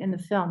later in the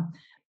film.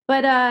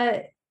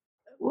 But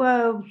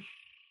whoa,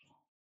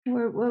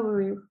 where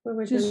were we? Where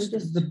was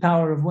just the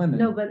power of women?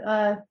 No, but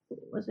what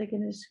was I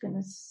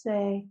gonna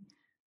say?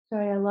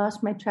 Sorry, I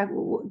lost my track.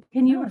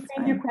 Can you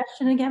reframe your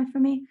question again for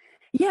me?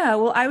 Yeah,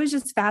 well, I was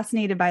just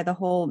fascinated by the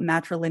whole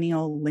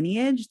matrilineal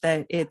lineage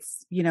that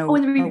it's, and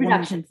the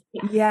reproduction.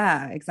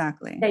 Yeah,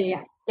 exactly.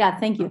 Yeah.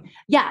 Thank you.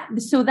 Yeah.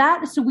 So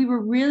we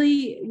were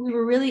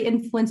really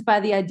influenced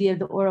by the idea of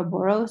the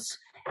Ouroboros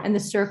and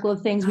the circle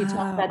of things. We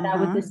talked about that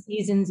with the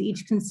seasons,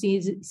 each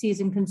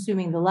season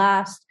consuming the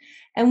last.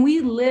 And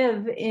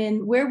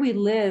where we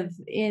live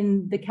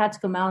in the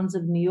Catskill Mountains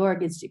of New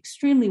York, it's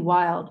extremely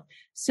wild.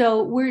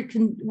 So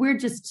we're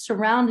just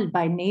surrounded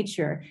by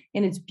nature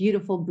in its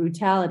beautiful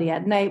brutality.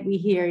 At night, we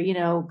hear,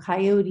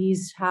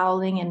 coyotes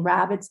howling and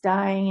rabbits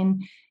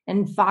dying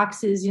and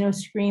foxes,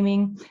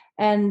 screaming,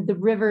 and the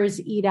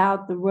rivers eat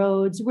out the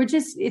roads.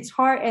 It's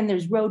hard, and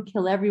there's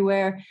roadkill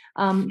everywhere.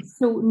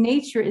 So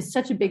nature is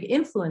such a big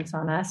influence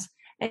on us.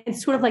 and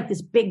it's sort of like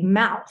this big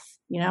mouth,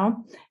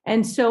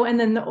 and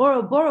then the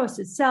Ouroboros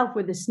itself,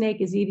 where the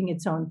snake is eating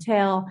its own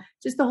tail,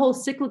 just the whole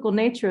cyclical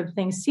nature of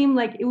things seemed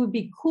like it would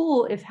be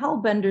cool if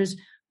Hellbenders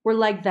were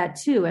like that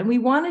too. And we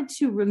wanted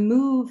to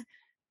remove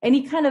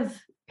any kind of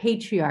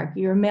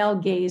patriarchy or male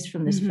gaze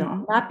from this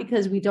film, not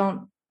because we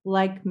don't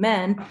like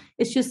men.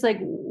 It's just like,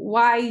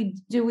 why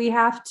do we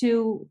have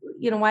to,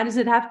 why does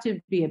it have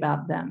to be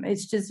about them?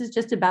 It's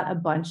just about a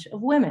bunch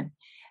of women.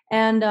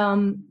 And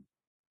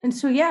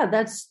so, yeah,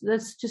 that's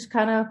just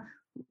kind of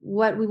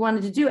what we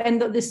wanted to do.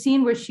 And the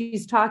scene where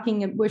she's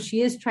talking, where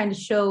she is trying to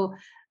show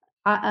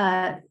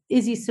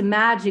Izzy some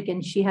magic,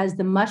 and she has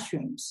the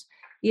mushrooms,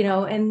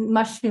 and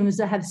mushrooms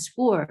that have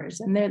spores,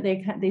 and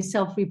they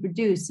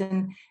self-reproduce.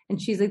 And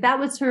she's like, that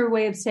was her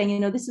way of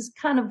saying, this is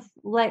kind of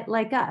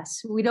like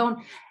us. We don't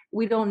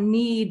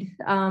need,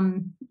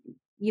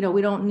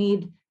 we don't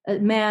need a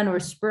man or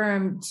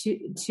sperm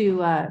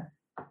to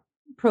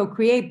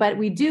procreate, but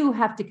we do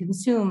have to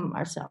consume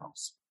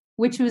ourselves,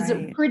 which was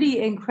a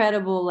pretty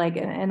incredible,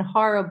 and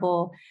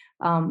horrible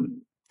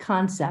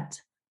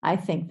concept. I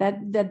think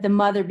that the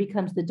mother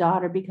becomes the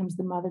daughter, becomes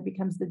the mother,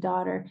 becomes the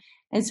daughter.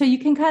 And so you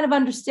can kind of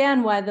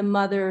understand why the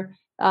mother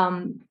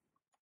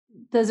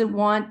doesn't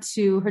want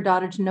her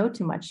daughter to know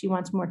too much. She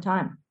wants more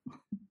time.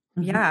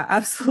 Yeah,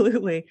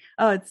 absolutely.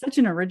 Oh, it's such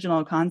an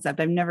original concept.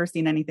 I've never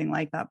seen anything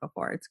like that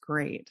before. It's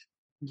great.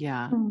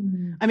 Yeah.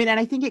 I mean, and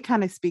I think it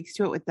kind of speaks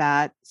to it with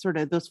that sort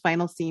of those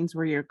final scenes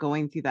where you're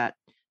going through that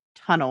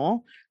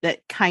tunnel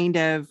that kind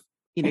of,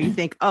 you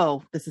think,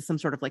 oh, this is some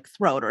sort of like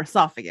throat or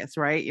esophagus,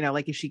 right?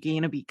 Like, is she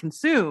going to be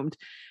consumed?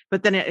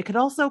 But then it could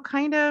also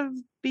kind of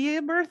be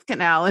a birth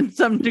canal in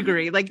some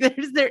degree. Like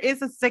there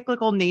is a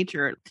cyclical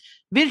nature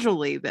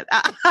visually that,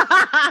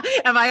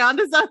 am I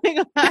onto something?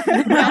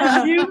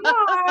 You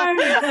are.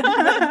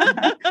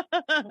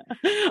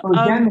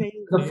 Again,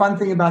 the fun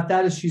thing about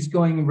that is she's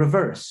going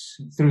reverse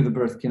through the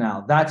birth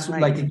canal. That's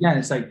like, again,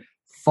 it's like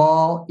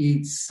fall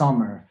eats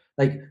summer.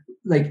 Like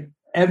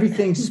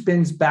everything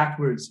spins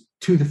backwards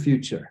to the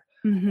future.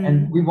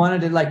 And we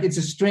wanted to, it's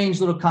a strange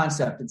little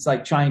concept. It's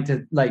like trying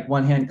to,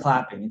 one hand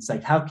clapping. It's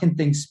like, how can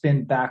things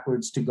spin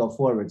backwards to go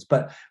forwards?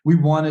 But we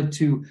wanted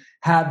to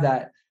have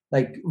that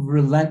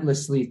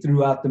relentlessly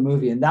throughout the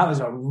movie. And that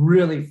was a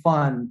really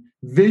fun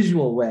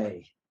visual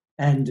way.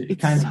 And it's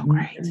kind so of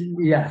great.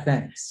 Yeah,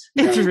 thanks.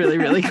 It's really,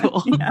 really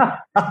cool.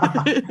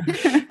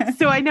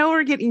 So I know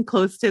we're getting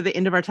close to the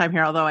end of our time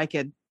here, although I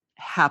could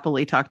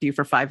happily talk to you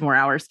for 5 more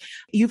hours.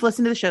 You've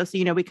listened to the show, so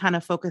we kind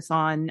of focus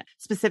on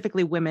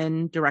specifically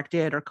women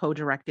directed or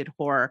co-directed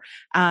horror.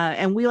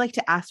 And we like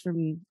to ask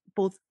from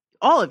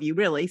all of you,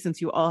 really,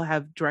 since you all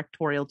have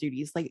directorial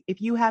duties, if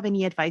you have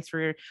any advice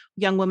for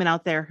young women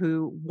out there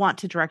who want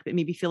to direct but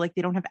maybe feel like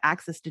they don't have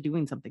access to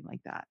doing something like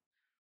that.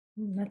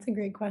 That's a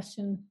great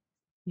question.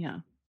 Yeah.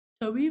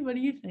 Toby, what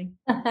do you think?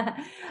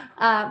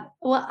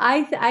 Well,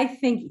 I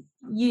think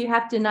you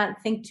have to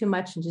not think too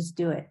much and just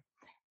do it,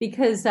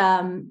 because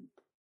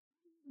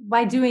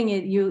by doing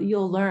it,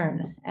 you'll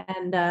learn,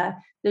 and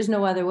there's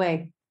no other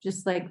way.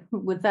 Just like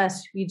with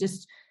us, you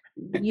just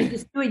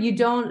do it. You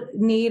don't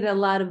need a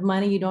lot of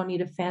money. You don't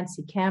need a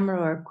fancy camera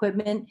or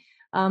equipment.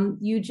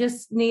 You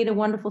just need a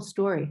wonderful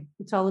story.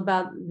 It's all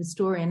about the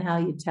story and how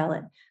you tell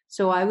it.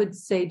 So I would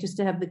say just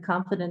to have the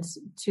confidence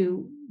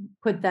to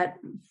put that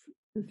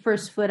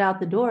first foot out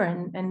the door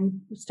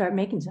and start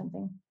making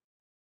something.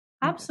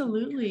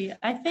 Absolutely.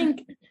 I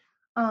think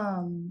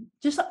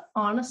just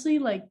honestly,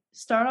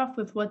 start off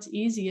with what's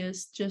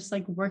easiest, just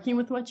working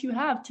with what you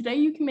have. Today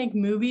you can make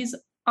movies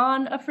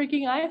on a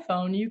freaking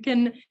iPhone. You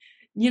can,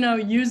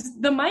 use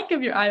the mic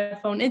of your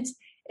iPhone.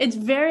 It's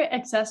very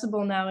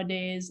accessible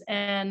nowadays.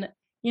 And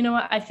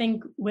I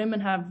think women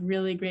have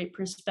really great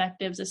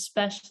perspectives,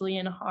 especially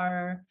in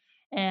horror.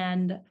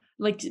 And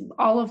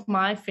all of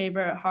my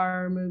favorite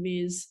horror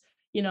movies,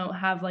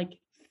 have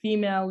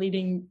female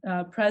leading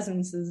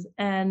presences.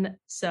 And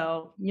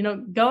so,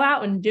 go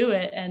out and do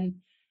it and,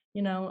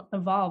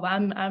 evolve.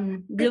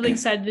 I'm really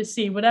excited to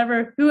see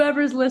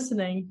whoever's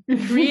listening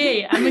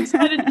create. I'm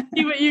excited to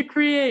see what you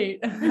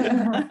create.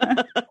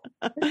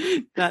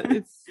 That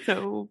is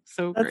so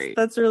great.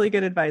 That's really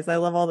good advice. I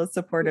love all the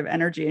supportive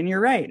energy, and you're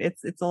right.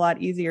 It's a lot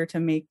easier to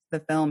make the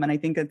film. And I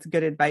think it's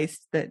good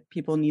advice that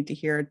people need to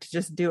hear, to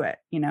just do it,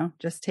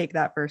 just take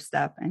that first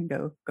step and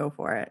go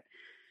for it.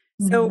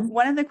 So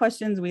one of the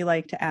questions we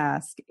like to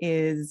ask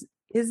is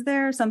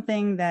there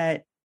something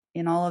that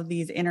in all of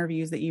these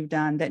interviews that you've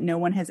done that no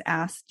one has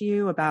asked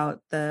you about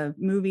the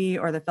movie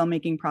or the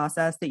filmmaking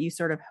process that you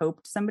sort of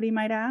hoped somebody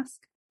might ask?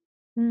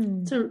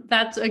 So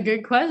that's a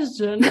good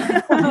question.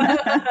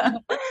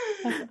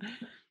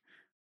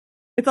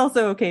 It's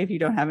also okay if you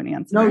don't have an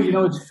answer.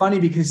 No, it's funny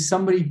because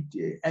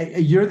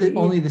you're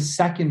only the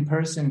second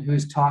person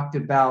who's talked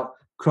about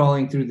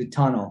crawling through the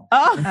tunnel.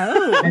 Oh,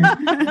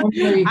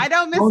 Only, I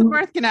don't miss the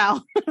birth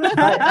canal.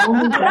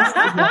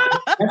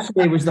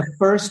 yesterday was the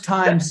first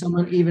time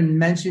someone even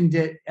mentioned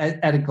it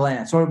at a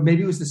glance, or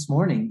maybe it was this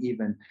morning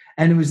even.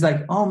 And it was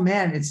like, oh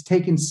man, it's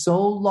taken so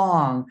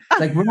long.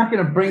 Like, we're not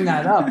going to bring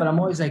that up. But I'm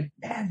always like,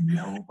 man,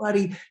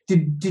 nobody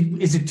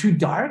is it too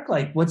dark?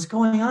 Like, what's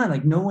going on?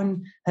 Like, no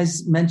one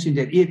has mentioned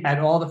it at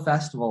all the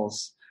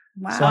festivals.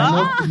 Wow. So I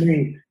know for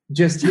me,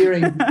 just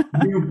hearing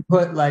you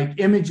put like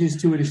images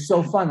to it is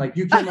so fun. Like,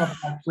 you came up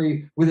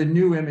actually with a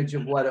new image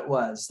of what it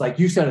was. Like,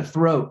 you said a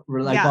throat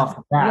off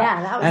the bat.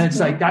 Yeah, that was and it's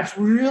cool. like, that's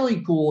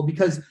really cool,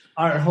 because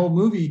our whole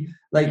movie,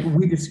 like,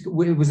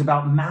 it was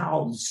about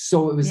mouths.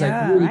 So it was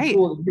like really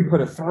cool that you put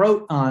a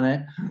throat on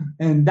it.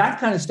 And that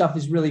kind of stuff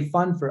is really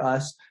fun for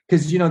us,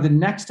 because, the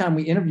next time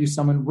we interview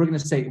someone, we're going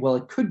to say, well,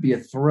 it could be a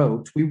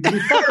throat. We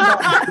thought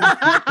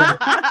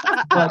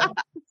about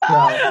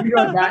but we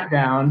wrote that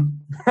down.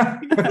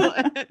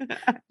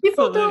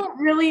 People don't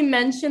really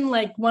mention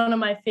like one of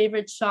my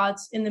favorite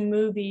shots in the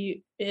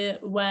movie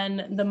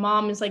when the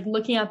mom is like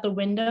looking out the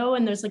window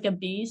and there's like a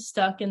bee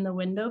stuck in the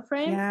window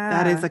frame. Yeah.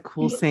 That is a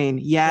cool scene.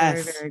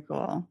 Yes. Very, very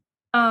cool.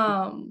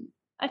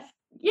 I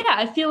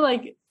feel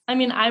like, I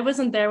mean, I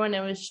wasn't there when it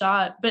was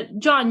shot, but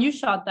John, you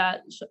shot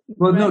that.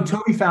 Well, right? no,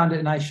 Toby found it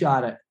and I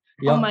shot it.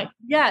 Yep. Oh my,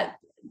 yeah.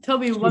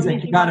 Toby, what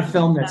made you got to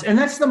film this? And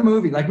that's the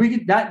movie. Like,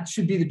 that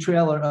should be the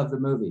trailer of the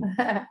movie.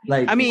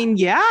 Like, I mean,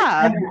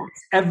 yeah,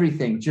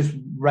 everything just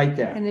right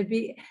there. And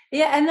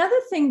another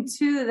thing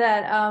too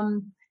that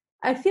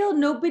I feel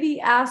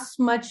nobody asks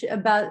much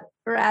about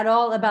or at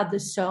all about the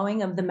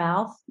sewing of the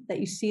mouth that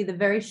you see the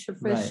very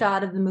first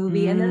shot of the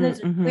movie, and then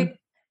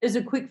there's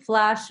a quick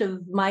flash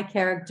of my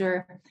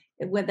character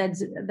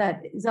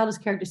that Zelda's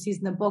character sees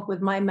in the book with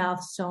my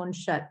mouth sewn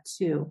shut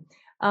too.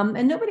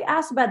 And nobody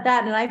asks about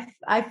that. And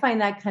I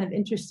find that kind of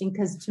interesting,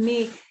 because to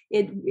me,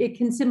 it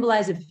can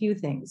symbolize a few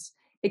things.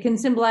 It can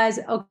symbolize,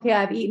 okay,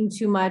 I've eaten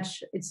too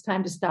much. It's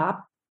time to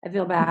stop. I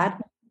feel bad.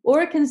 Or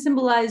it can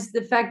symbolize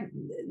the fact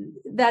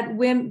that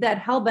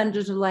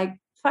Hellbenders are like,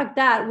 fuck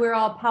that. We're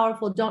all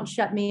powerful. Don't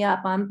shut me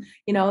up. I'm,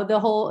 the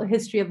whole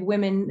history of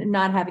women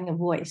not having a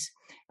voice.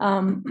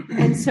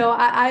 And so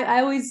I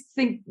always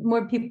think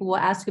more people will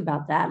ask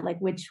about that, like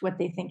what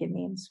they think it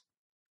means.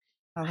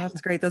 Oh,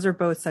 that's great. Those are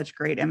both such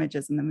great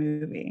images in the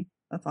movie.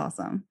 That's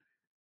awesome.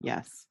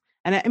 Yes.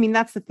 And I mean,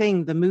 that's the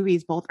thing. The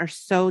movies both are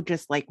so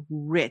just like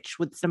rich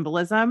with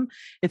symbolism.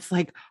 It's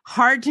like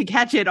hard to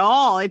catch it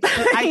all. I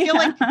feel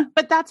like,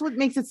 but that's what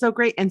makes it so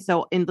great and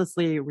so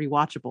endlessly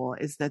rewatchable,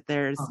 is that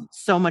there's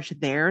so much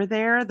there.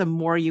 The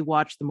more you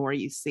watch, the more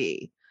you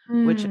see,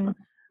 which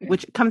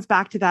comes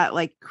back to that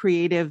like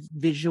creative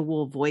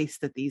visual voice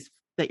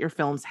that your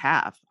films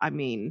have. I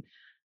mean,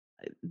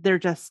 they're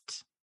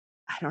just,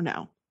 I don't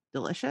know.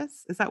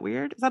 Delicious? Is that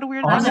weird? Is that a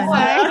weird thing to say?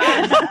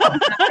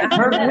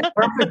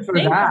 Perfect for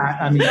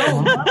that. I mean,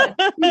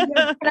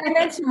 can I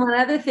mention one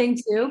other thing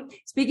too?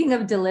 Speaking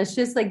of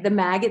delicious, like the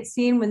maggot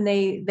scene when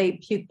they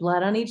puke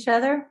blood on each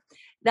other.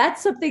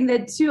 That's something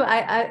that too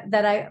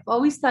I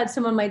always thought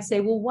someone might say,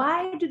 well,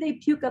 why do they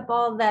puke up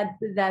all that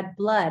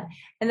blood?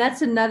 And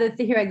that's another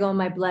thing. Here I go on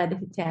my blood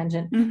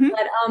tangent. Mm-hmm.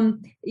 But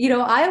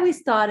I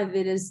always thought of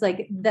it as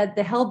like that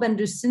the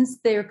Hellbenders, since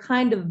they're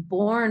kind of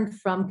born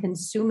from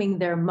consuming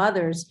their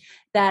mothers,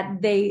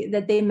 that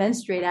they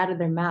menstruate out of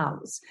their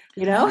mouths.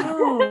 Wow.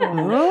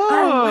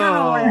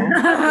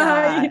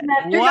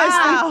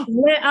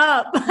 Lit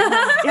up.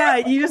 Yeah,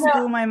 you just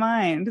blew my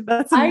mind.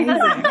 That's amazing.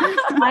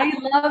 I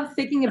love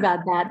thinking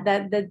about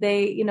that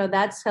they,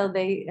 that's how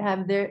they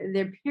have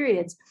their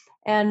periods.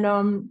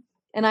 And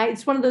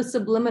it's one of those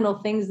subliminal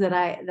things that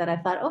I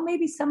thought, oh,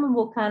 maybe someone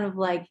will kind of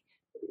like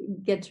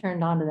get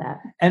turned on to that.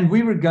 And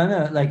we were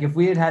gonna, like, if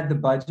we had the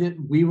budget,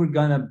 we were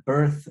gonna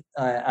birth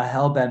a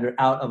Hellbender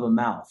out of a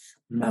mouth.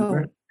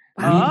 Remember?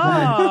 We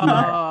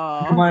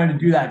wanted to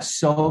do that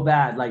so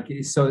bad,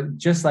 so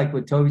just like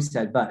what Toby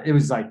said, but it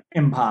was like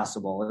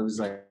impossible. It was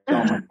like,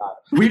 oh my god.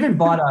 We even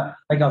bought a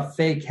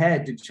fake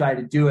head to try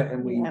to do it,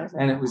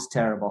 and it was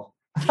terrible.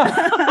 We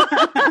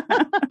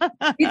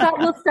thought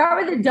we'll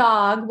start with a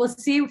dog. We'll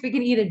see if we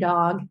can eat a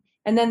dog,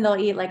 and then they'll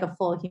eat like a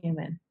full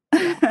human.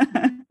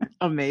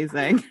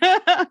 Amazing.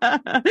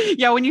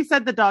 Yeah, when you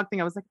said the dog thing,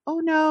 I was like, oh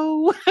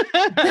no. Well,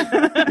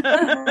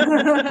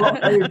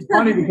 it's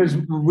funny because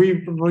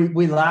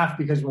we laughed,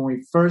 because when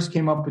we first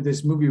came up with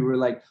this movie, we were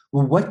like,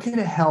 well, what could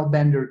a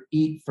Hellbender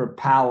eat for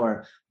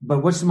power?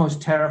 But what's the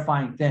most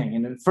terrifying thing?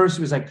 And at first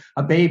it was like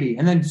a baby.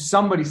 And then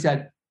somebody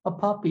said, a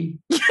puppy.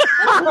 That'd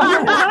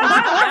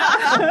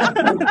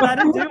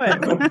do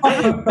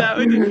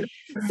it.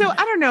 So I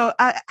don't know.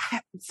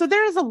 So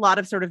there is a lot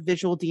of sort of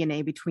visual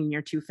DNA between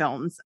your two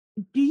films.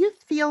 Do you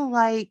feel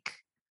like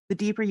The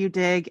Deeper You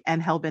Dig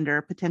and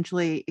Hellbender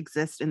potentially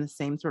exist in the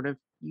same sort of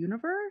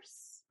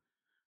universe?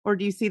 Or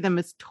do you see them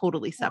as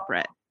totally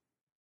separate?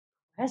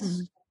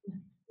 Yes.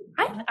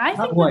 I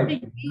think that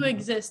they do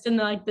exist in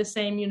like the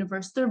same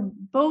universe. They're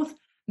both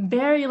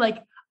very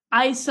like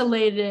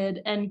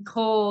isolated and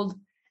cold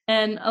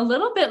and a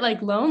little bit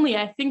like lonely.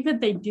 I think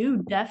that they do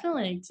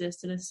definitely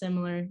exist in a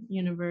similar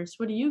universe.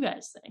 What do you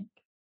guys think?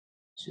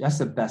 That's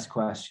the best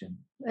question.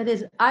 It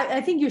is.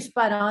 I think you're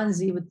spot on,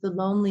 Z, with the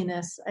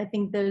loneliness. I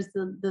think there's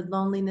the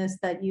loneliness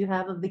that you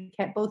have of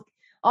both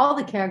all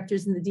the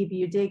characters in The Deeper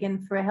You Dig,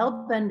 and for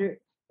Hellbender,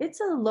 it's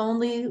a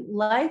lonely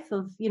life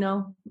of,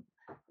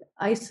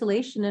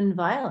 isolation and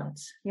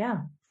violence. Yeah.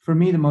 For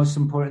me, the most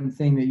important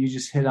thing that you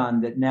just hit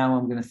on that now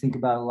I'm going to think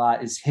about a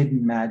lot is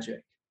hidden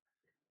magic.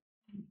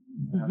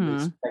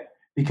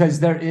 Because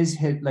there is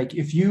like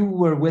if you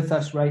were with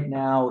us right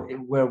now,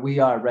 where we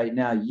are right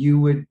now, you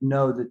would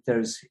know that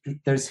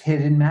there's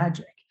hidden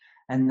magic.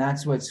 And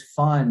that's what's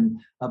fun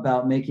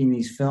about making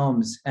these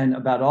films and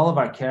about all of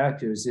our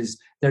characters is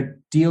they're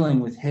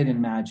dealing with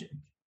hidden magic.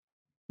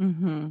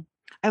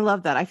 I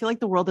love that. I feel like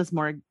the world is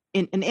more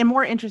in a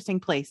more interesting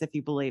place if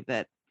you believe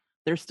that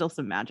there's still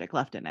some magic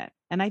left in it.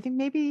 And I think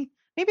maybe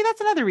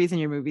that's another reason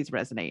your movies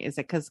resonate, is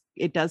it because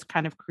it does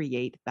kind of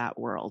create that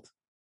world.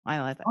 I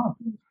like that. Oh,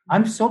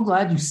 I'm so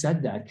glad you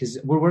said that, because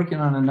we're working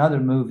on another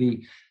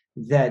movie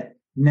that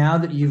now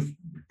that you've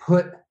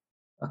put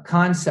a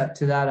concept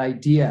to that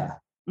idea,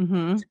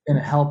 it's going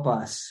to help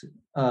us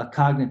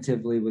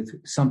cognitively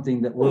with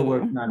something that we're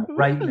working on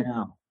right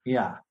now.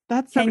 Yeah.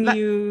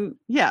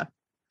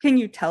 Can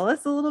you tell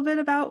us a little bit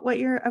about what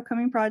your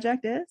upcoming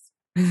project is?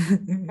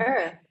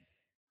 Sure.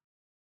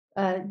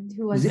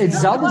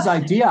 It's Zelda's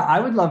idea. I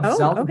would love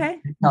Zelda.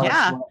 Okay. To tell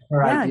us what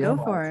her idea go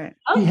was. for it.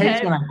 He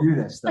hates when I do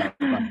this, though.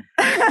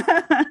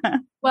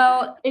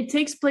 Well, it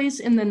takes place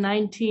in the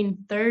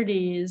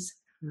 1930s,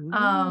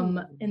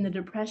 in the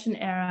Depression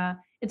era.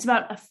 It's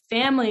about a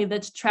family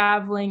that's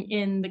traveling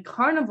in the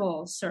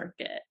carnival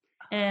circuit,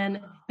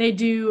 and they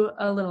do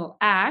a little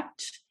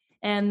act,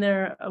 and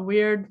they're a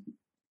weird,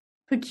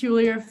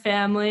 peculiar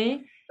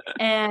family,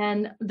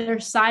 and their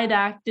side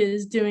act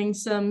is doing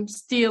some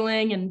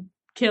stealing and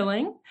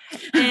killing,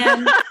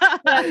 and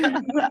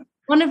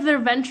one of their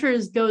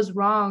ventures goes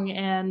wrong,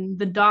 and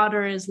the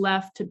daughter is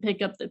left to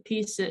pick up the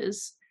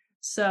pieces.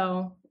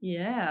 So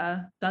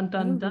yeah, dun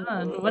dun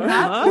dun. What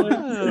happened?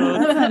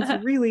 That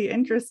sounds really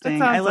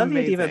interesting. I love the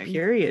idea of a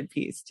period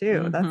piece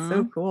too. That's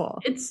so cool.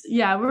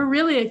 We're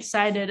really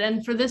excited,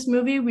 and for this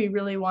movie, we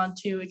really want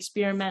to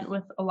experiment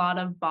with a lot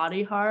of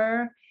body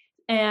horror.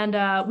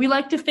 And we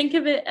like to think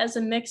of it as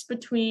a mix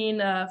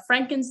between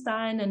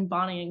Frankenstein and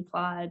Bonnie and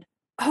Clyde.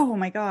 Oh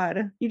my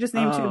God. You just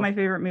named two of my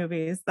favorite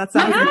movies. That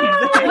sounds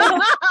amazing. All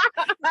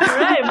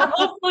right. Well,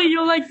 hopefully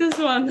you'll like this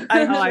one.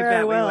 I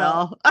bet we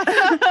will.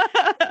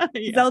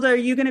 Yeah. Zelda, are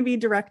you going to be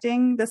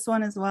directing this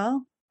one as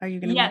well? Are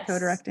you going to be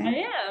co-directing?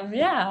 I am.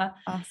 Yeah.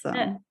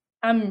 Awesome.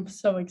 I'm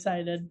so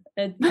excited.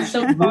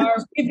 So far,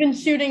 we've been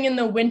shooting in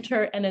the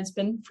winter and it's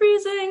been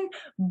freezing,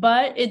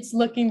 but it's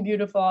looking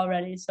beautiful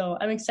already. So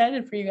I'm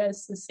excited for you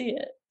guys to see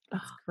it.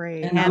 That's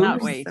great. And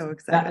cannot wait. So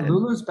excited.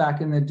 Lulu's back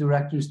in the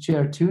director's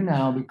chair too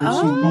now, because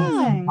she's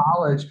going to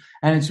college,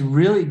 and it's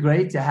really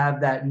great to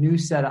have that new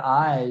set of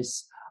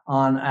eyes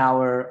on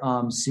our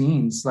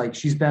scenes. Like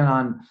she's been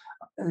on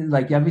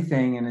like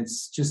everything, and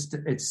it's just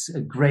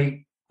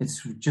great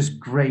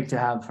to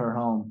have her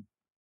home.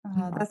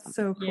 Oh, that's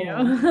so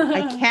cool.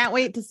 I can't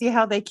wait to see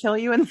how they kill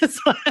you in this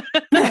one.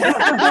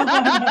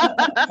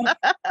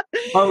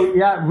 Oh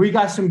yeah, we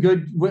got some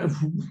good.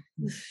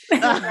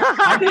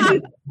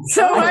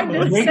 So hard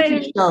to say.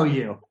 To show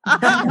you.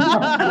 That's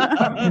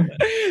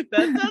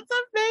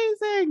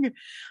amazing.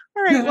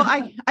 All right. Well,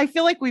 I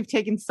feel like we've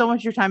taken so much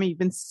of your time and you've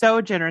been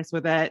so generous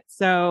with it.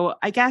 So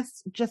I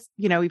guess just,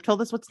 you've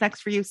told us what's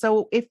next for you.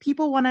 So if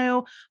people want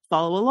to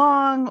follow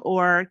along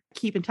or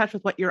keep in touch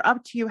with what you're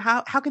up to,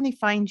 how can they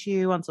find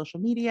you on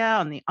social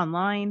media,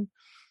 online?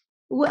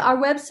 Well, our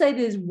website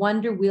is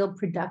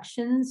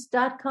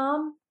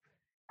wonderwheelproductions.com.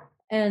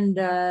 And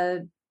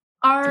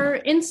our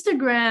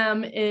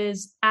Instagram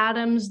is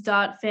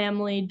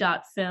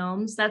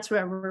adams.family.films. That's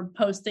where we're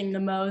posting the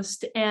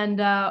most. And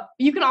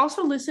you can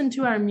also listen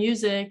to our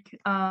music.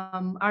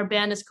 Our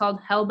band is called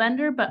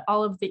Hellbender, but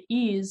all of the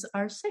E's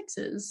are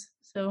sixes.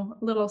 So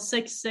a little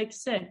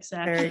 666,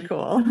 actually. Very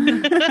cool.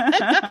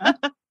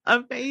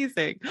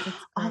 Amazing.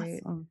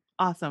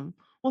 Awesome.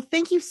 Well,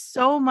 thank you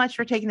so much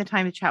for taking the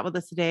time to chat with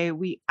us today.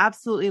 We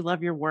absolutely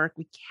love your work.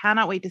 We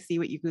cannot wait to see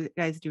what you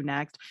guys do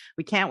next.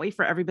 We can't wait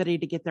for everybody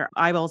to get their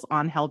eyeballs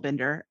on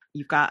Hellbender.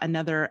 You've got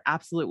another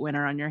absolute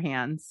winner on your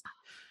hands.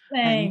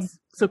 Thanks.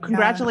 So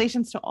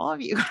congratulations to all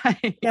of you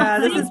guys. Yeah,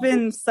 this has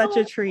been such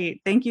a treat.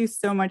 Thank you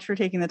so much for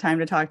taking the time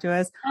to talk to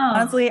us.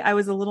 Honestly, I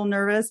was a little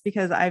nervous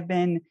because I've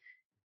been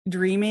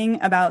dreaming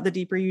about The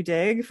Deeper You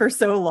Dig for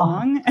so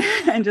long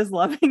and just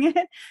loving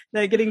it,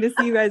 that getting to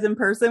see you guys in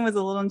person was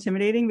a little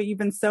intimidating, but you've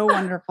been so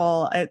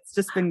wonderful. It's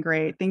just been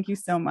great. Thank you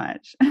so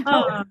much.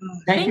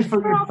 Thank you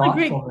for all the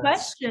great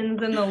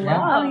questions and the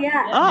love. Oh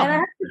yeah. And I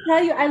have to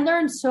tell you, I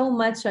learned so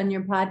much on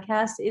your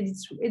podcast.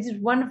 It's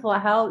wonderful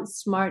how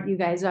smart you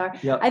guys are.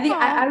 Yep. I think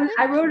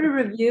I wrote a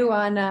review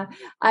on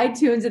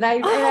iTunes, and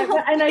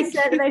I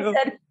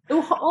said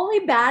The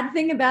only bad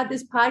thing about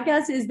this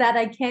podcast is that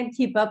I can't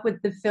keep up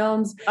with the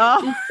films.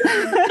 Oh.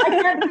 I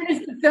can't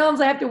finish the films.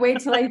 I have to wait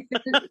till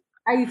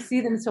I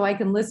see them so I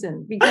can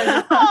listen because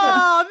Oh,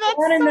 I that's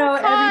want to so know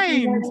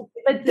kind. everything.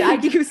 But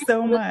Thank you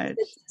so much.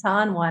 The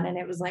Titan one, and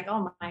it was like,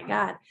 oh my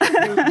god.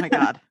 Oh my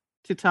God.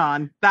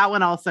 Titan. That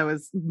one also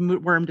has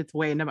wormed its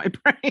way into my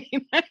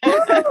brain.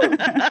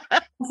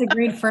 That's a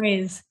great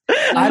phrase.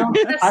 I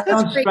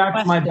don't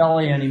scratch my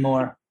belly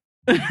anymore.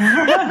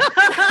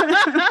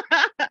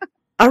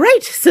 All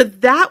right, so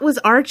that was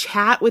our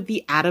chat with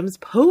the Addams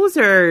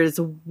Posers.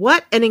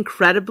 What an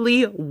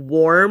incredibly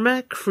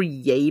warm,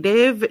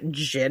 creative,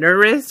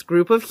 generous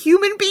group of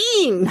human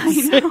beings.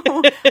 I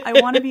know. I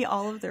want to be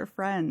all of their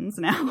friends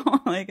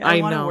now. Like I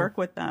want to work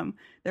with them.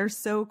 They're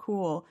so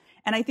cool.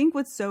 And I think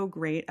what's so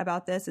great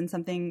about this, and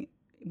something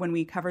when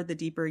we covered The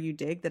Deeper You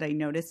Dig that I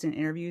noticed in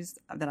interviews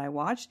that I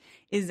watched,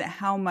 is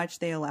how much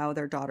they allow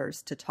their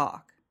daughters to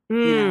talk.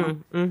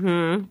 You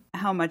know,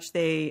 how much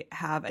they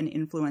have an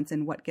influence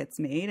in what gets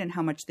made and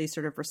how much they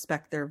sort of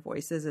respect their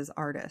voices as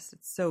artists.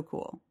 It's so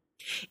cool.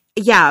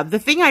 Yeah, the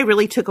thing I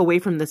really took away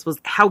from this was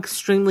how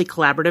extremely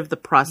collaborative the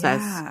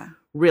process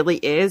really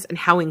is and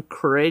how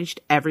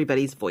encouraged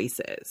everybody's voice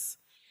is.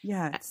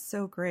 Yeah, it's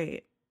so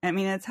great. I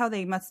mean, it's how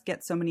they must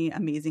get so many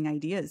amazing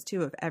ideas,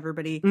 too, if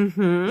everybody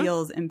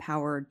feels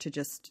empowered to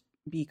just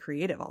be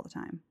creative all the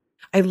time.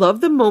 I love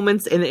the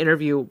moments in the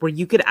interview where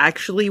you could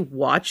actually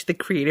watch the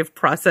creative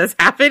process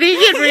happening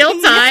in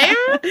real time,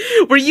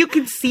 where you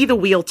could see the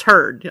wheel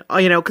turn,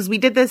 you know, because we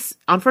did this.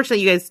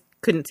 Unfortunately, you guys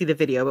couldn't see the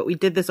video, but we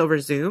did this over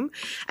Zoom.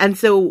 And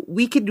so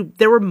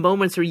there were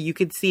moments where you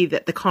could see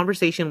that the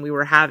conversation we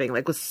were having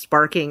was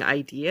sparking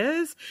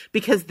ideas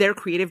because their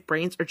creative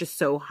brains are just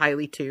so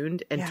highly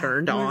tuned and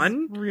turned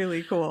on.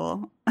 Really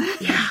cool.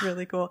 Yeah.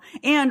 Really cool.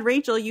 And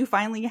Rachel, you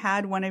finally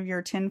had one of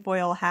your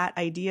tinfoil hat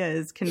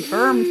ideas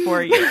confirmed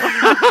for you.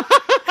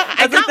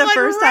 That's like the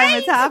first time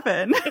it's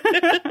happened.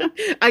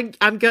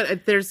 I'm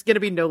gonna. There's gonna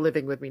be no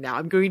living with me now.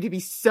 I'm going to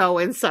be so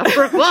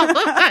insufferable.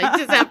 I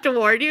just have to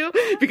warn you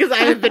because I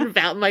have been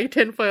my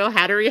tinfoil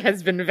hattery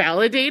has been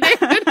validated.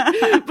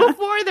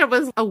 Before there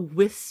was a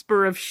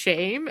whisper of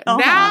shame.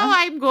 Now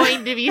I'm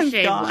going to be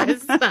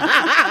shameless.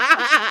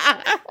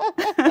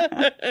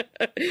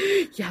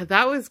 Yeah,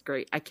 that was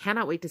great. I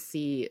cannot wait to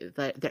see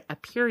a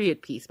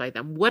period piece by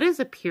them. What does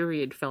a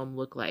period film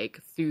look like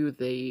through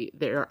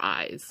their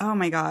eyes? Oh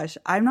my gosh,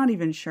 I'm not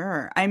even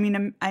sure. I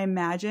mean, I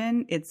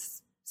imagine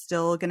it's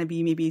still going to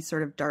be maybe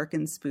sort of dark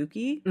and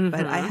spooky,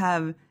 but I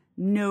have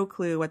no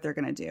clue what they're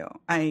going to do.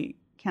 I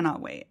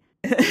cannot wait.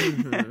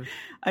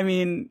 I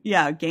mean,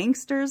 yeah,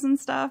 gangsters and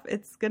stuff.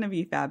 It's going to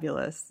be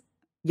fabulous.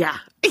 Yeah.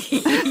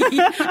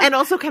 And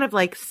also kind of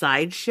like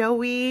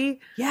sideshowy.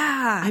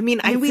 Yeah. I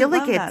mean, I feel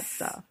like that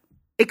stuff.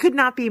 It could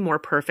not be more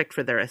perfect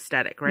for their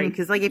aesthetic, right?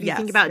 Because if you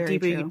think about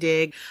Deeper You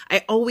Dig,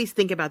 I always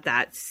think about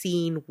that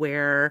scene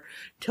where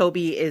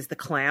Toby is the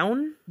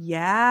clown.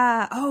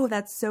 Yeah. Oh,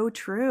 that's so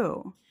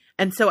true.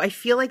 And so I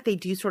feel like they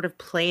do sort of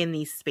play in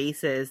these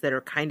spaces that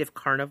are kind of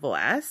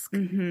carnival-esque.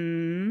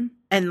 And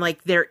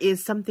there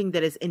is something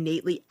that is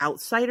innately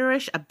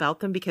outsiderish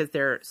about them because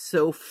they're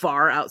so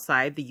far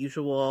outside the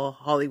usual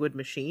Hollywood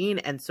machine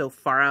and so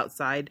far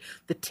outside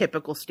the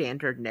typical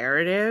standard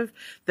narrative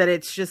that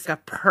it's just a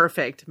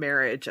perfect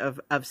marriage of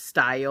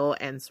style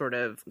and sort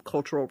of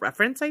cultural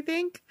reference, I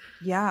think.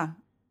 Yeah.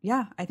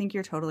 Yeah, I think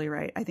you're totally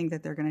right. I think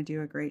that they're going to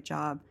do a great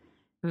job.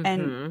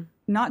 And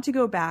not to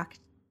go back,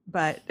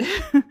 but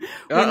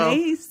when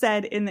they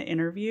said in the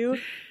interview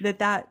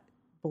that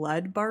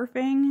blood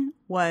barfing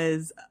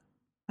was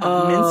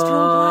menstrual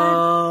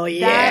blood,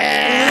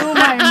 that blew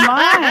my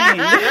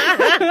mind.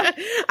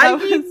 I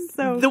mean,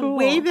 so the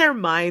way their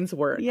minds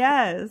work.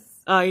 Yes.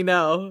 I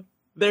know.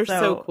 They're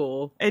so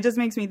cool. It just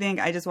makes me think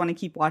I just want to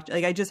keep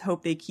watching. I just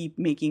hope they keep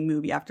making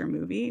movie after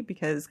movie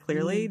because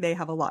clearly they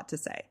have a lot to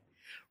say.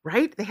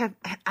 Right?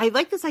 I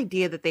like this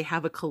idea that they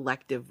have a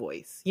collective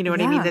voice. You know what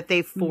I mean? That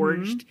they've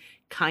forged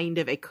kind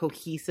of a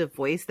cohesive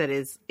voice that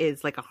is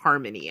like a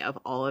harmony of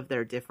all of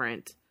their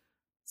different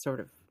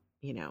sort of,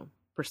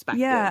 perspectives.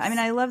 Yeah. I mean,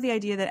 I love the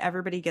idea that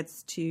everybody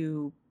gets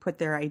to put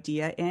their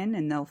idea in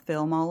and they'll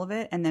film all of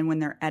it. And then when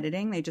they're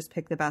editing, they just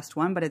pick the best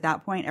one. But at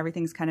that point,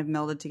 everything's kind of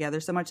melded together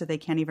so much that they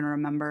can't even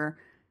remember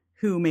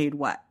who made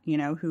what,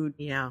 who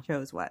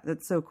chose what.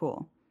 That's so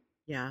cool.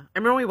 Yeah. I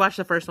remember when we watched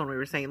the first one, we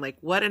were saying,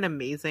 what an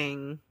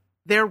amazing...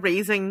 They're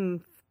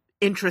raising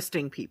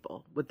interesting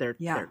people with their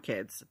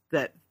kids,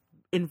 that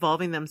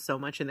involving them so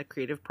much in the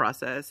creative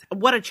process.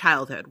 What a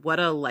childhood. What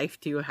a life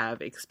to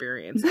have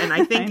experienced. And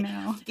I think,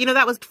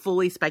 that was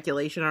fully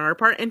speculation on our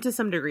part. And to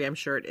some degree, I'm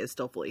sure it is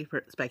still fully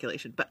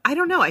speculation. But I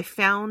don't know. I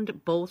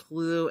found both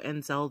Lulu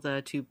and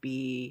Zelda to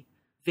be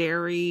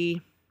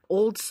very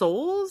old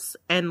souls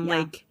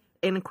and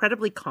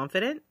incredibly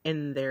confident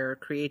in their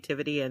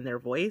creativity and their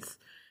voice.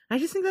 I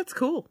just think that's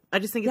cool. I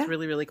just think it's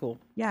really, really cool.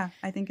 Yeah,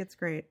 I think it's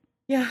great.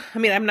 Yeah, I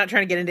mean, I'm not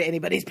trying to get into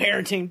anybody's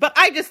parenting, but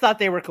I just thought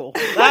they were cool.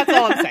 That's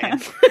all I'm saying.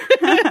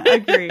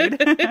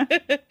 Agreed.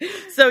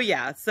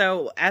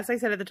 So as I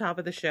said at the top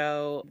of the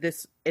show,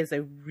 this is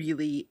a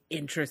really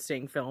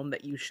interesting film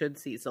that you should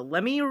see. So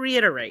let me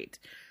reiterate.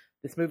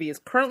 This movie is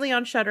currently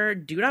on Shudder.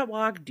 Do not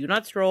walk, do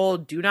not stroll,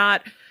 do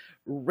not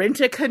rent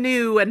a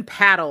canoe and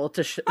paddle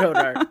to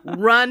Shudder.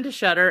 Run to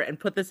Shudder and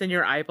put this in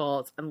your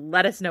eyeballs and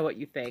let us know what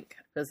you think.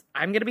 Because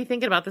I'm going to be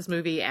thinking about this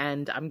movie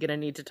and I'm going to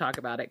need to talk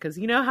about it. Because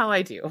you know how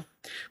I do.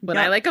 When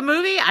I like a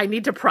movie, I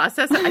need to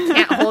process it. I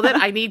can't hold it.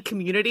 I need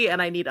community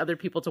and I need other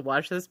people to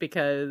watch this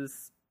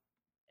because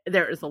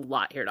there is a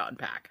lot here to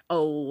unpack. A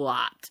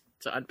lot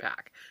to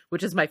unpack,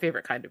 which is my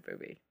favorite kind of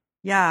movie.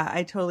 Yeah,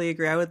 I totally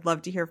agree. I would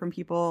love to hear from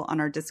people on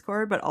our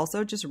Discord, but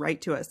also just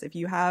write to us. If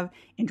you have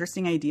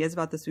interesting ideas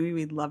about this movie,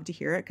 we'd love to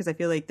hear it because I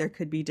feel like there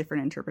could be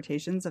different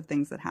interpretations of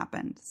things that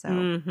happened. So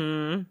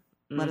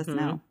let us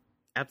know.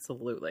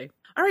 Absolutely.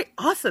 All right,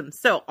 awesome.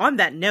 So on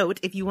that note,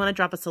 if you want to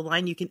drop us a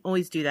line, you can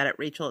always do that at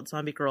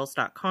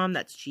Rachel@zombiegirls.com.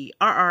 That's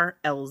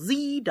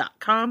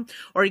GRRLZ.com.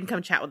 Or you can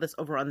come chat with us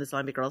over on the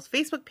Zombie Girls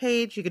Facebook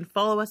page. You can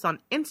follow us on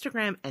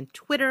Instagram and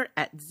Twitter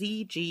at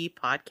ZG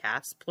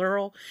Podcasts,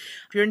 plural.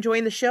 If you're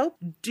enjoying the show,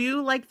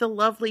 do like the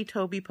lovely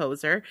Toby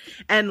Poser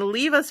and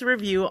leave us a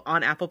review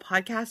on Apple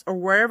Podcasts or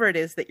wherever it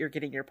is that you're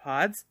getting your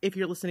pods. If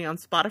you're listening on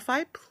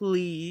Spotify,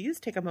 please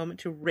take a moment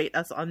to rate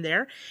us on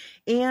there.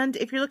 And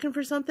if you're looking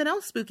for something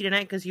else spooky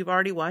tonight because you've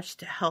already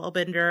watched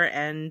Hellbender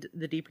and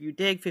The Deeper You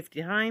Dig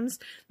 50 times,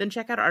 then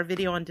check out our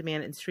video on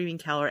demand and streaming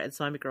calendar at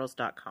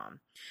zombiegirls.com.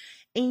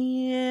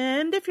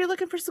 And if you're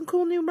looking for some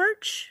cool new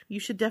merch,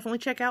 you should definitely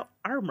check out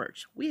our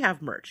merch. We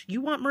have merch.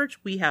 You want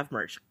merch? We have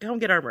merch. Come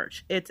get our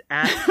merch. It's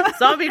at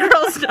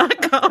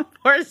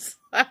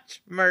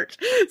zombiegirls.com/merch.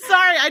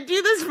 Sorry, I do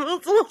this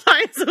multiple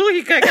times a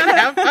week. I gotta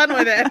have fun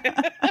with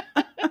it.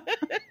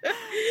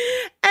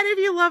 And if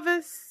you love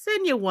us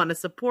and you want to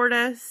support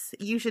us,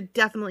 you should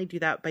definitely do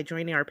that by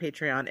joining our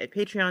Patreon at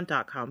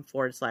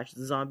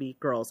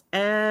patreon.com/zombiegirls.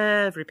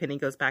 Every penny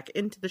goes back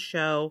into the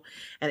show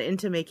and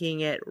into making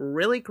it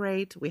really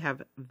great. We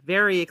have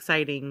very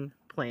exciting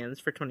plans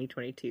for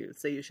 2022,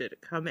 so you should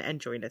come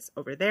and join us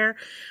over there.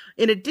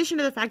 In addition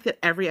to the fact that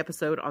every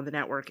episode on the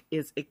network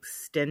is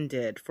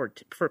extended for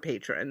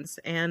patrons,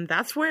 and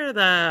that's where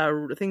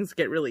the things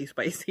get really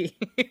spicy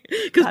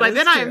because by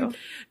then true. I'm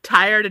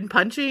tired and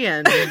punchy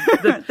and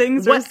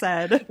things are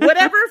said.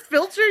 Whatever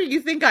filter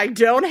you think I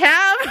don't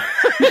have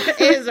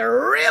is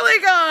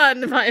really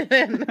gone by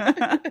then.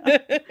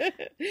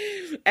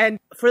 And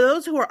for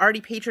those who are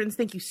already patrons,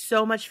 thank you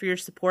so much for your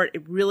support.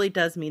 It really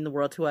does mean the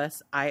world to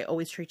us. I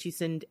always try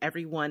to send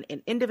everyone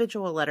an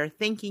individual letter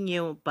thanking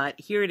you, but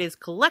here it is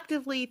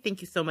collectively. Thank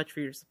you so much for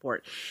your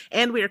support.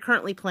 And we are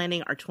currently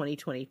planning our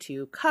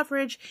 2022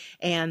 coverage.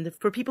 And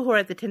for people who are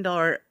at the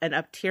 $10 and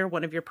up tier,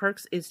 one of your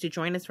perks is to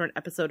join us for an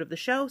episode of the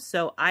show.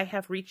 So I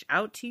have reached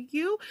out to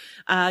you.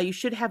 You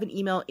should have an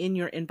email in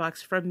your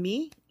inbox from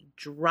me.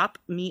 Drop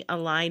me a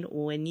line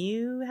when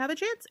you have a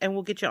chance and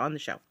we'll get you on the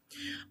show.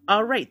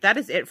 All right. That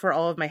is it for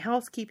all of my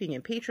housekeeping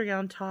and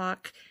Patreon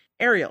talk.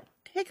 Ariel,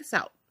 take us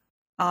out.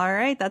 All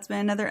right, that's been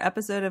another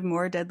episode of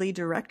More Deadly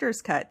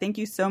Director's Cut. Thank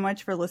you so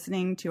much for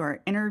listening to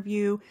our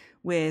interview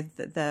with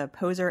the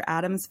Poser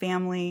Adams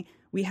family.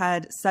 We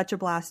had such a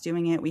blast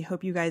doing it. We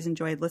hope you guys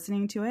enjoyed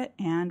listening to it,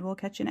 and we'll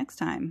catch you next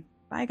time.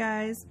 Bye,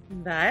 guys.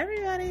 Bye,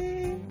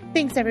 everybody.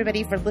 Thanks,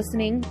 everybody, for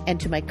listening, and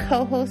to my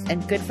co-host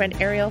and good friend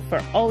Ariel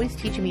for always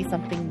teaching me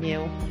something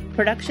new.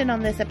 Production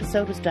on this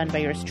episode was done by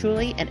yours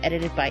truly and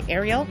edited by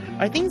Ariel.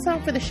 Our theme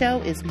song for the show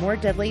is More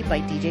Deadly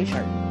by DJ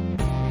Sharp.